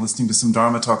Samadhi, and listening to some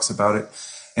Dharma talks about it.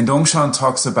 And Dongshan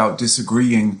talks about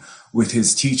disagreeing with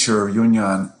his teacher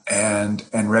Yunyan,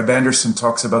 and Reb Anderson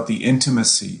talks about the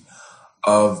intimacy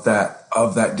of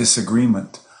that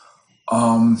disagreement.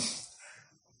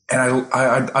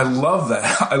 I love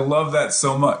that. I love that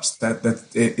so much. That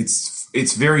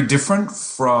it's very different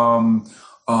from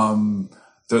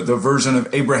the version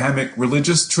of Abrahamic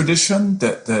religious tradition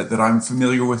that I'm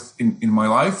familiar with in my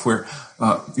life, where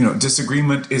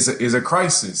disagreement is a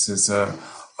crisis. It's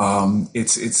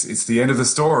the end of the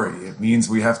story. It means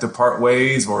we have to part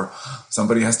ways, or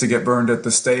somebody has to get burned at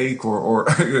the stake, or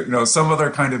some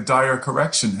other kind of dire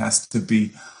correction has to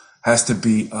be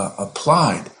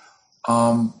applied.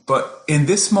 But in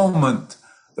this moment,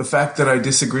 the fact that I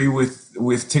disagree with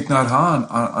Thich Nhat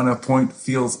Hanh on a point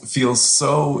feels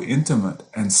so intimate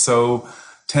and so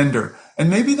tender, and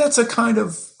maybe that's a kind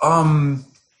of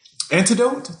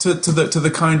antidote to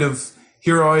the kind of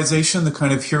heroization, the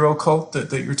kind of hero cult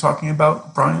that you're talking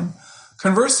about, Brian.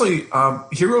 Conversely,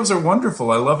 heroes are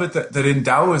wonderful. I love it that in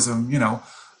Taoism,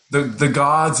 the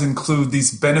gods include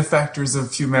these benefactors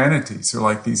of humanity. So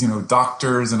like these,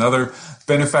 doctors and other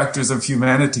benefactors of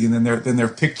humanity, and then their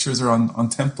pictures are on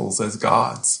temples as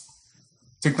gods.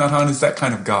 Thich Nhat Hanh is that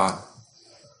kind of god.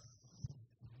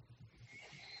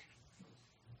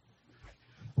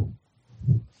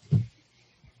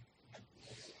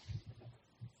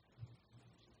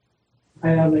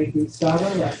 I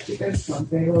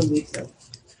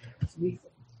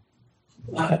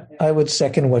would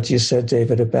second what you said,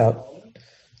 David, about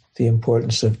the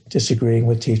importance of disagreeing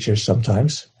with teachers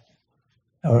sometimes,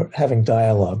 or having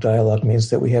dialogue. Dialogue means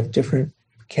that we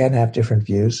can have different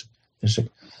views. There's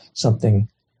something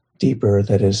deeper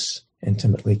that is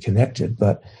intimately connected.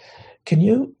 But can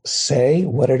you say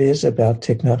what it is about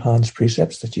Thich Nhat Hanh's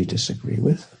precepts that you disagree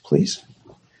with, please?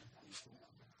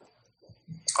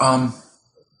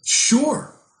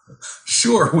 Sure.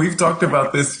 We've talked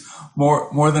about this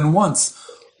more than once.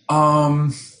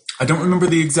 I don't remember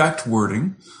the exact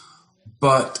wording,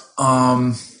 but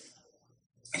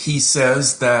he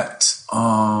says that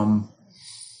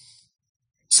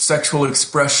sexual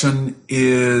expression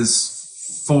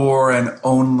is for and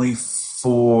only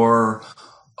for,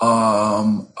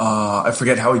 I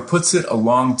forget how he puts it, a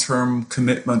long-term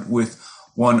commitment with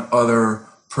one other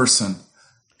person.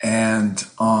 And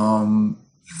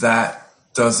that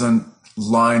doesn't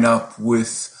line up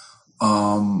with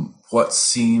what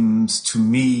seems to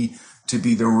me to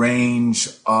be the range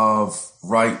of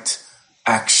right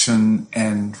action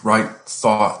and right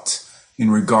thought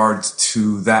in regards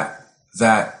to that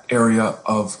area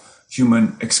of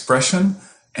human expression.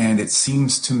 And it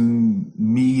seems to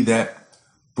me that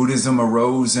Buddhism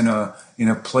arose in a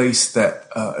place that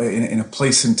in a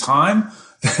place in time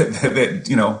that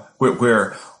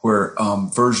where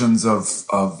versions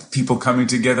of people coming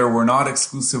together were not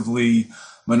exclusively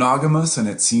monogamous, and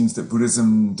it seems that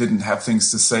Buddhism didn't have things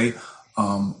to say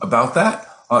about that.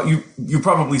 You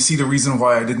probably see the reason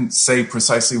why I didn't say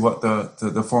precisely what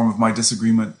the form of my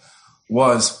disagreement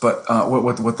was, but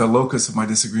what the locus of my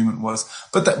disagreement was.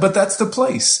 But that's the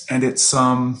place, and it's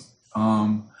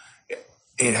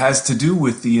it has to do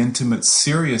with the intimate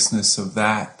seriousness of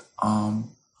that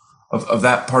of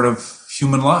that part of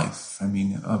human life. I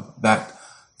mean,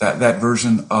 that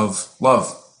version of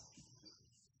love.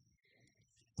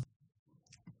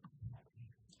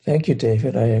 Thank you,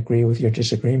 David. I agree with your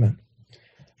disagreement.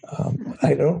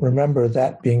 I don't remember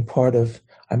that being part of.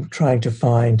 I'm trying to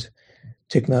find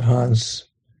Thich Nhat Hanh's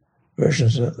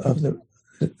versions of the.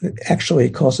 Actually, he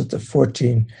calls it the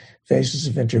 14 phases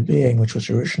of interbeing, which was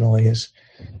originally his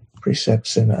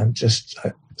precepts, and I'm just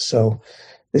so.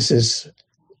 This is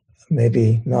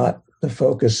maybe not the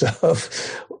focus of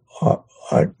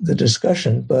the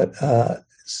discussion, but I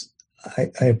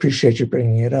appreciate you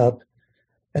bringing it up.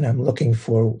 And I'm looking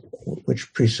for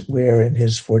where in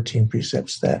his 14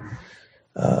 precepts that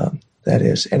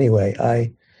is. Anyway,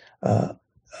 I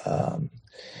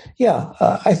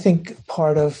think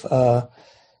part of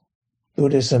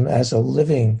Buddhism as a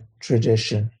living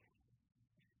tradition,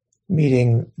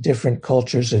 meeting different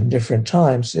cultures in different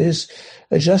times, is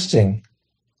adjusting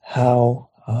how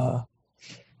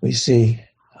we see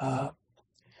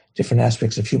different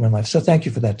aspects of human life. So thank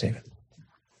you for that, David.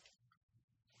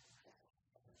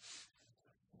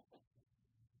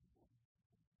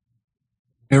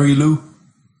 Mary Lou?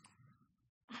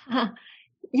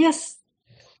 Yes.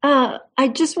 I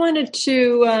just wanted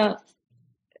to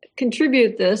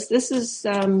contribute this. This is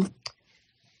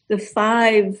the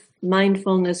 5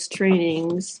 mindfulness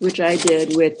trainings, which I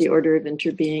did with the Order of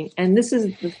Interbeing. And this is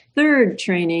the 3rd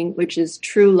training, which is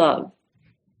true love.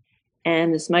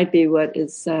 And this might be what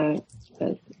is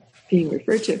being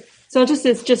referred to. So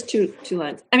it's just two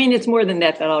lines. I mean, it's more than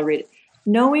that, but I'll read it.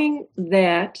 Knowing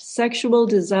that sexual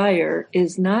desire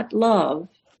is not love,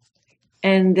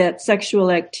 and that sexual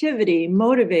activity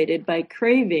motivated by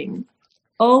craving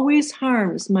always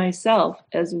harms myself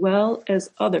as well as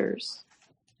others.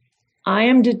 I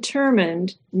am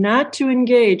determined not to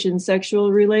engage in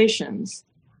sexual relations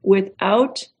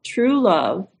without true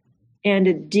love and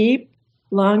a deep,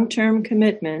 long-term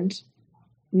commitment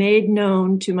made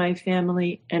known to my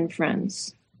family and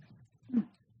friends.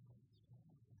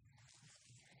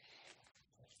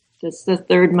 That's the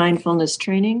third mindfulness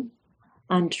training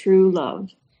on true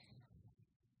love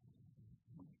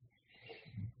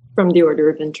from the Order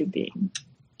of Interbeing.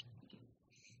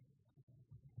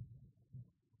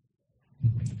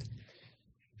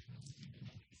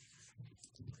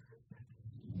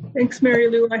 Thanks, Mary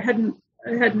Lou. I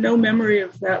had no memory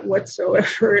of that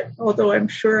whatsoever, although I'm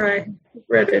sure I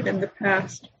read it in the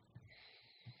past.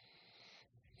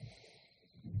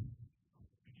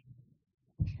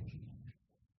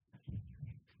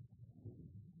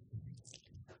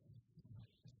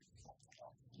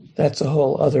 That's a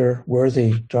whole other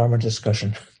worthy Dharma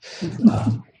discussion.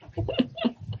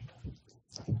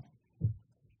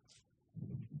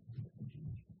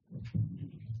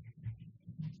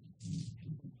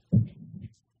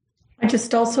 I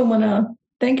just also want to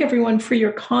thank everyone for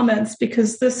your comments,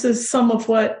 because this is some of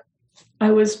what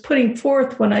I was putting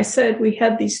forth when I said we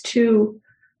had these two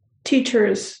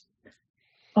teachers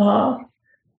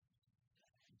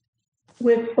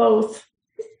with both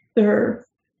their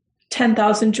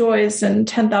 10,000 joys and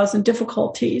 10,000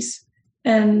 difficulties,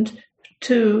 and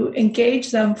to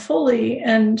engage them fully.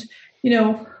 And,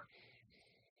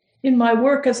 in my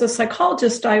work as a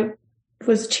psychologist, I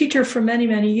was a teacher for many,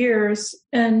 many years.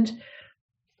 And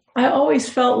I always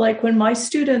felt like when my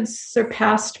students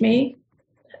surpassed me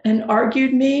and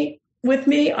argued with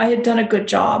me, I had done a good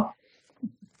job.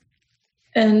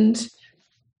 And,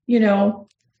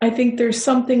 I think there's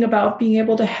something about being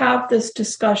able to have this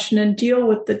discussion and deal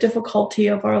with the difficulty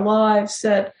of our lives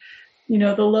that, the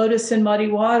lotus in muddy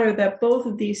water that both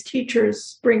of these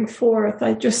teachers bring forth.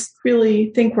 I just really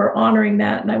think we're honoring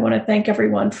that. And I want to thank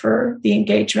everyone for the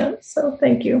engagement. So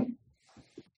thank you.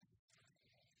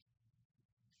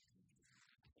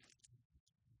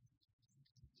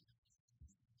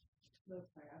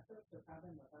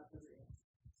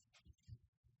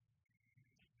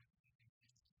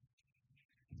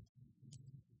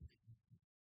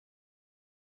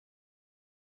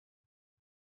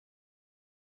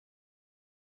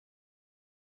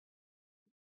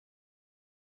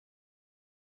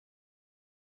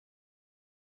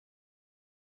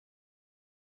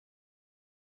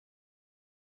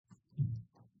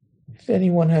 If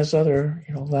anyone has other,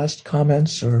 last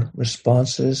comments or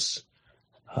responses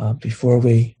before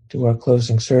we do our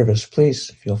closing service, please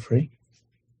feel free.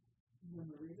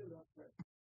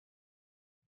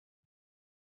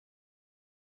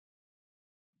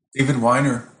 David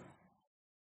Weiner.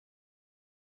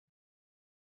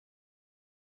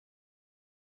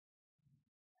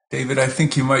 David, I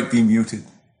think you might be muted.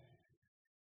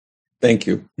 Thank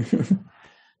you.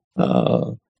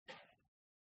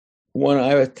 One, I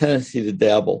have a tendency to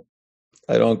dabble.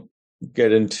 I don't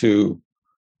get into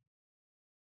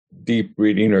deep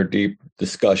reading or deep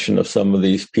discussion of some of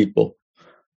these people.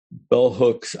 Bell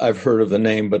Hooks, I've heard of the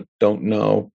name, but don't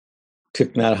know.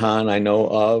 Thich Nhat Hanh, I know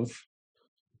of,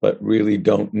 but really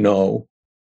don't know.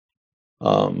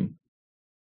 And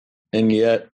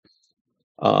yet,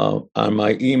 on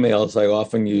my emails, I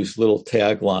often use little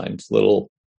taglines, little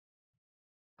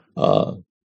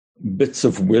bits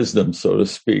of wisdom, so to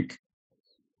speak,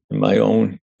 in my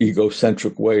own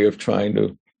egocentric way of trying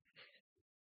to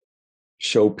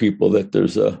show people that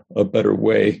there's a better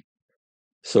way,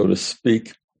 so to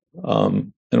speak.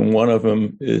 And one of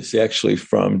them is actually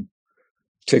from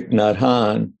Thich Nhat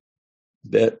Hanh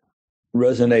that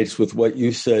resonates with what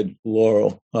you said,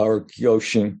 Laurel, our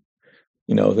Gyoshin,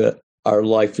 that our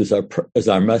life is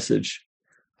our message.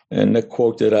 And the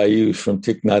quote that I use from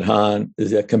Thich Nhat Hanh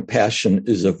is that compassion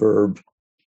is a verb.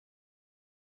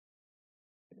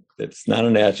 It's not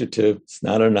an adjective. It's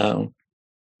not a noun.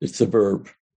 It's a verb.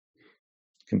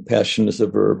 Compassion is a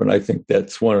verb. And I think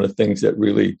that's one of the things that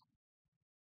really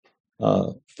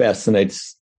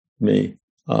fascinates me.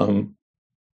 And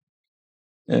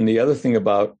the other thing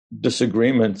about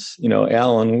disagreements,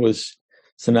 Sanake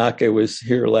was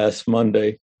here last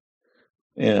Monday,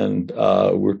 and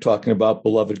we're talking about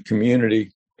beloved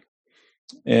community.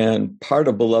 And part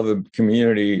of beloved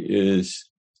community is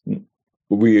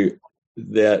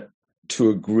that to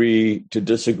agree to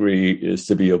disagree is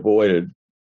to be avoided.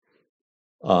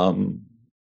 And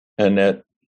that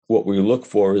what we look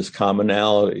for is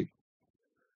commonality.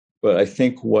 But I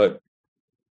think what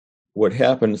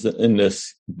happens in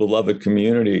this beloved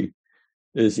community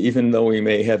is, even though we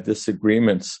may have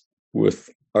disagreements with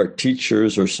our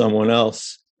teachers or someone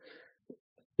else,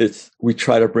 we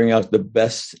try to bring out the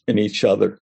best in each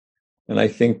other. And I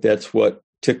think that's what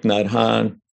Thich Nhat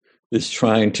Hanh is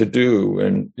trying to do,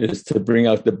 and is to bring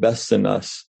out the best in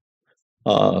us.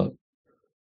 And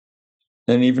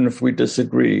even if we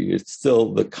disagree, it's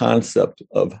still the concept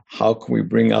of how can we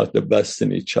bring out the best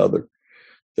in each other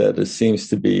that it seems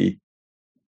to be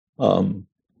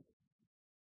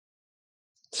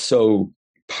so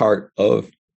part of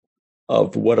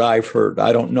what I've heard.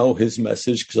 I don't know his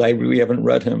message because I really haven't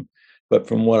read him, but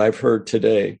from what I've heard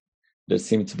today, there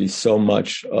seemed to be so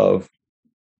much of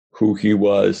who he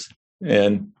was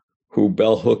and who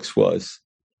Bell Hooks was,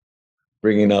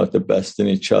 bringing out the best in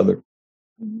each other.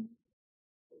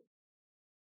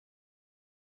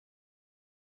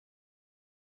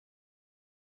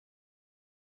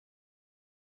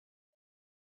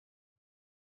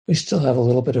 We still have a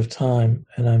little bit of time,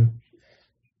 and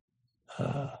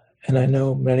I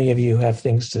know many of you have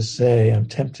things to say. I'm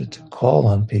tempted to call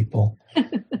on people.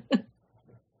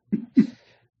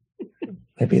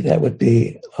 Maybe that would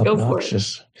be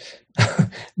obnoxious.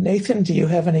 Nathan, do you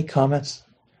have any comments?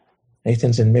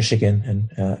 Nathan's in Michigan and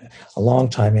a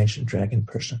long-time Ancient Dragon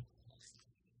person.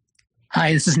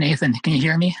 Hi, this is Nathan. Can you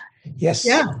hear me? Yes.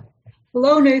 Yeah.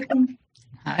 Hello, Nathan.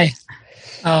 Hi.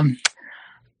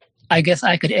 I guess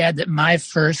I could add that my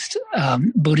first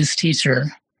Buddhist teacher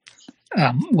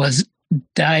was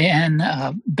Diane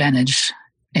Benage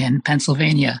in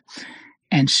Pennsylvania.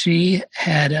 And she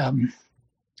had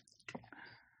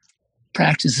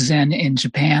practiced Zen in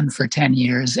Japan for 10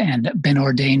 years and been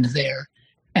ordained there.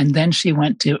 And then she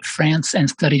went to France and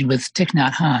studied with Thich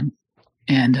Nhat Hanh.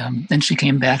 And then she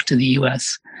came back to the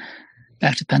U.S.,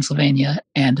 back to Pennsylvania.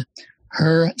 And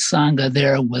her Sangha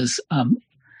there was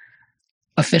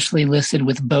officially listed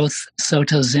with both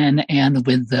Soto Zen and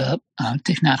with the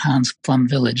Thich Nhat Hanh's Plum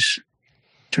Village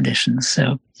traditions.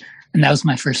 So, and that was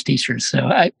my first teacher. So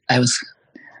I was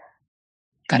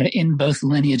kind of in both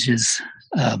lineages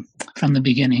from the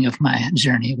beginning of my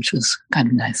journey, which was kind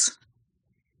of nice.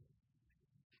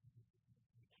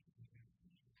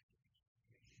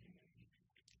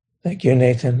 Thank you,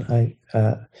 Nathan.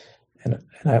 And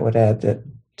I would add that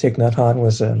Thich Nhat Hanh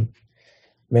was a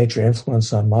major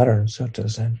influence on modern Soto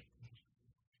Zen.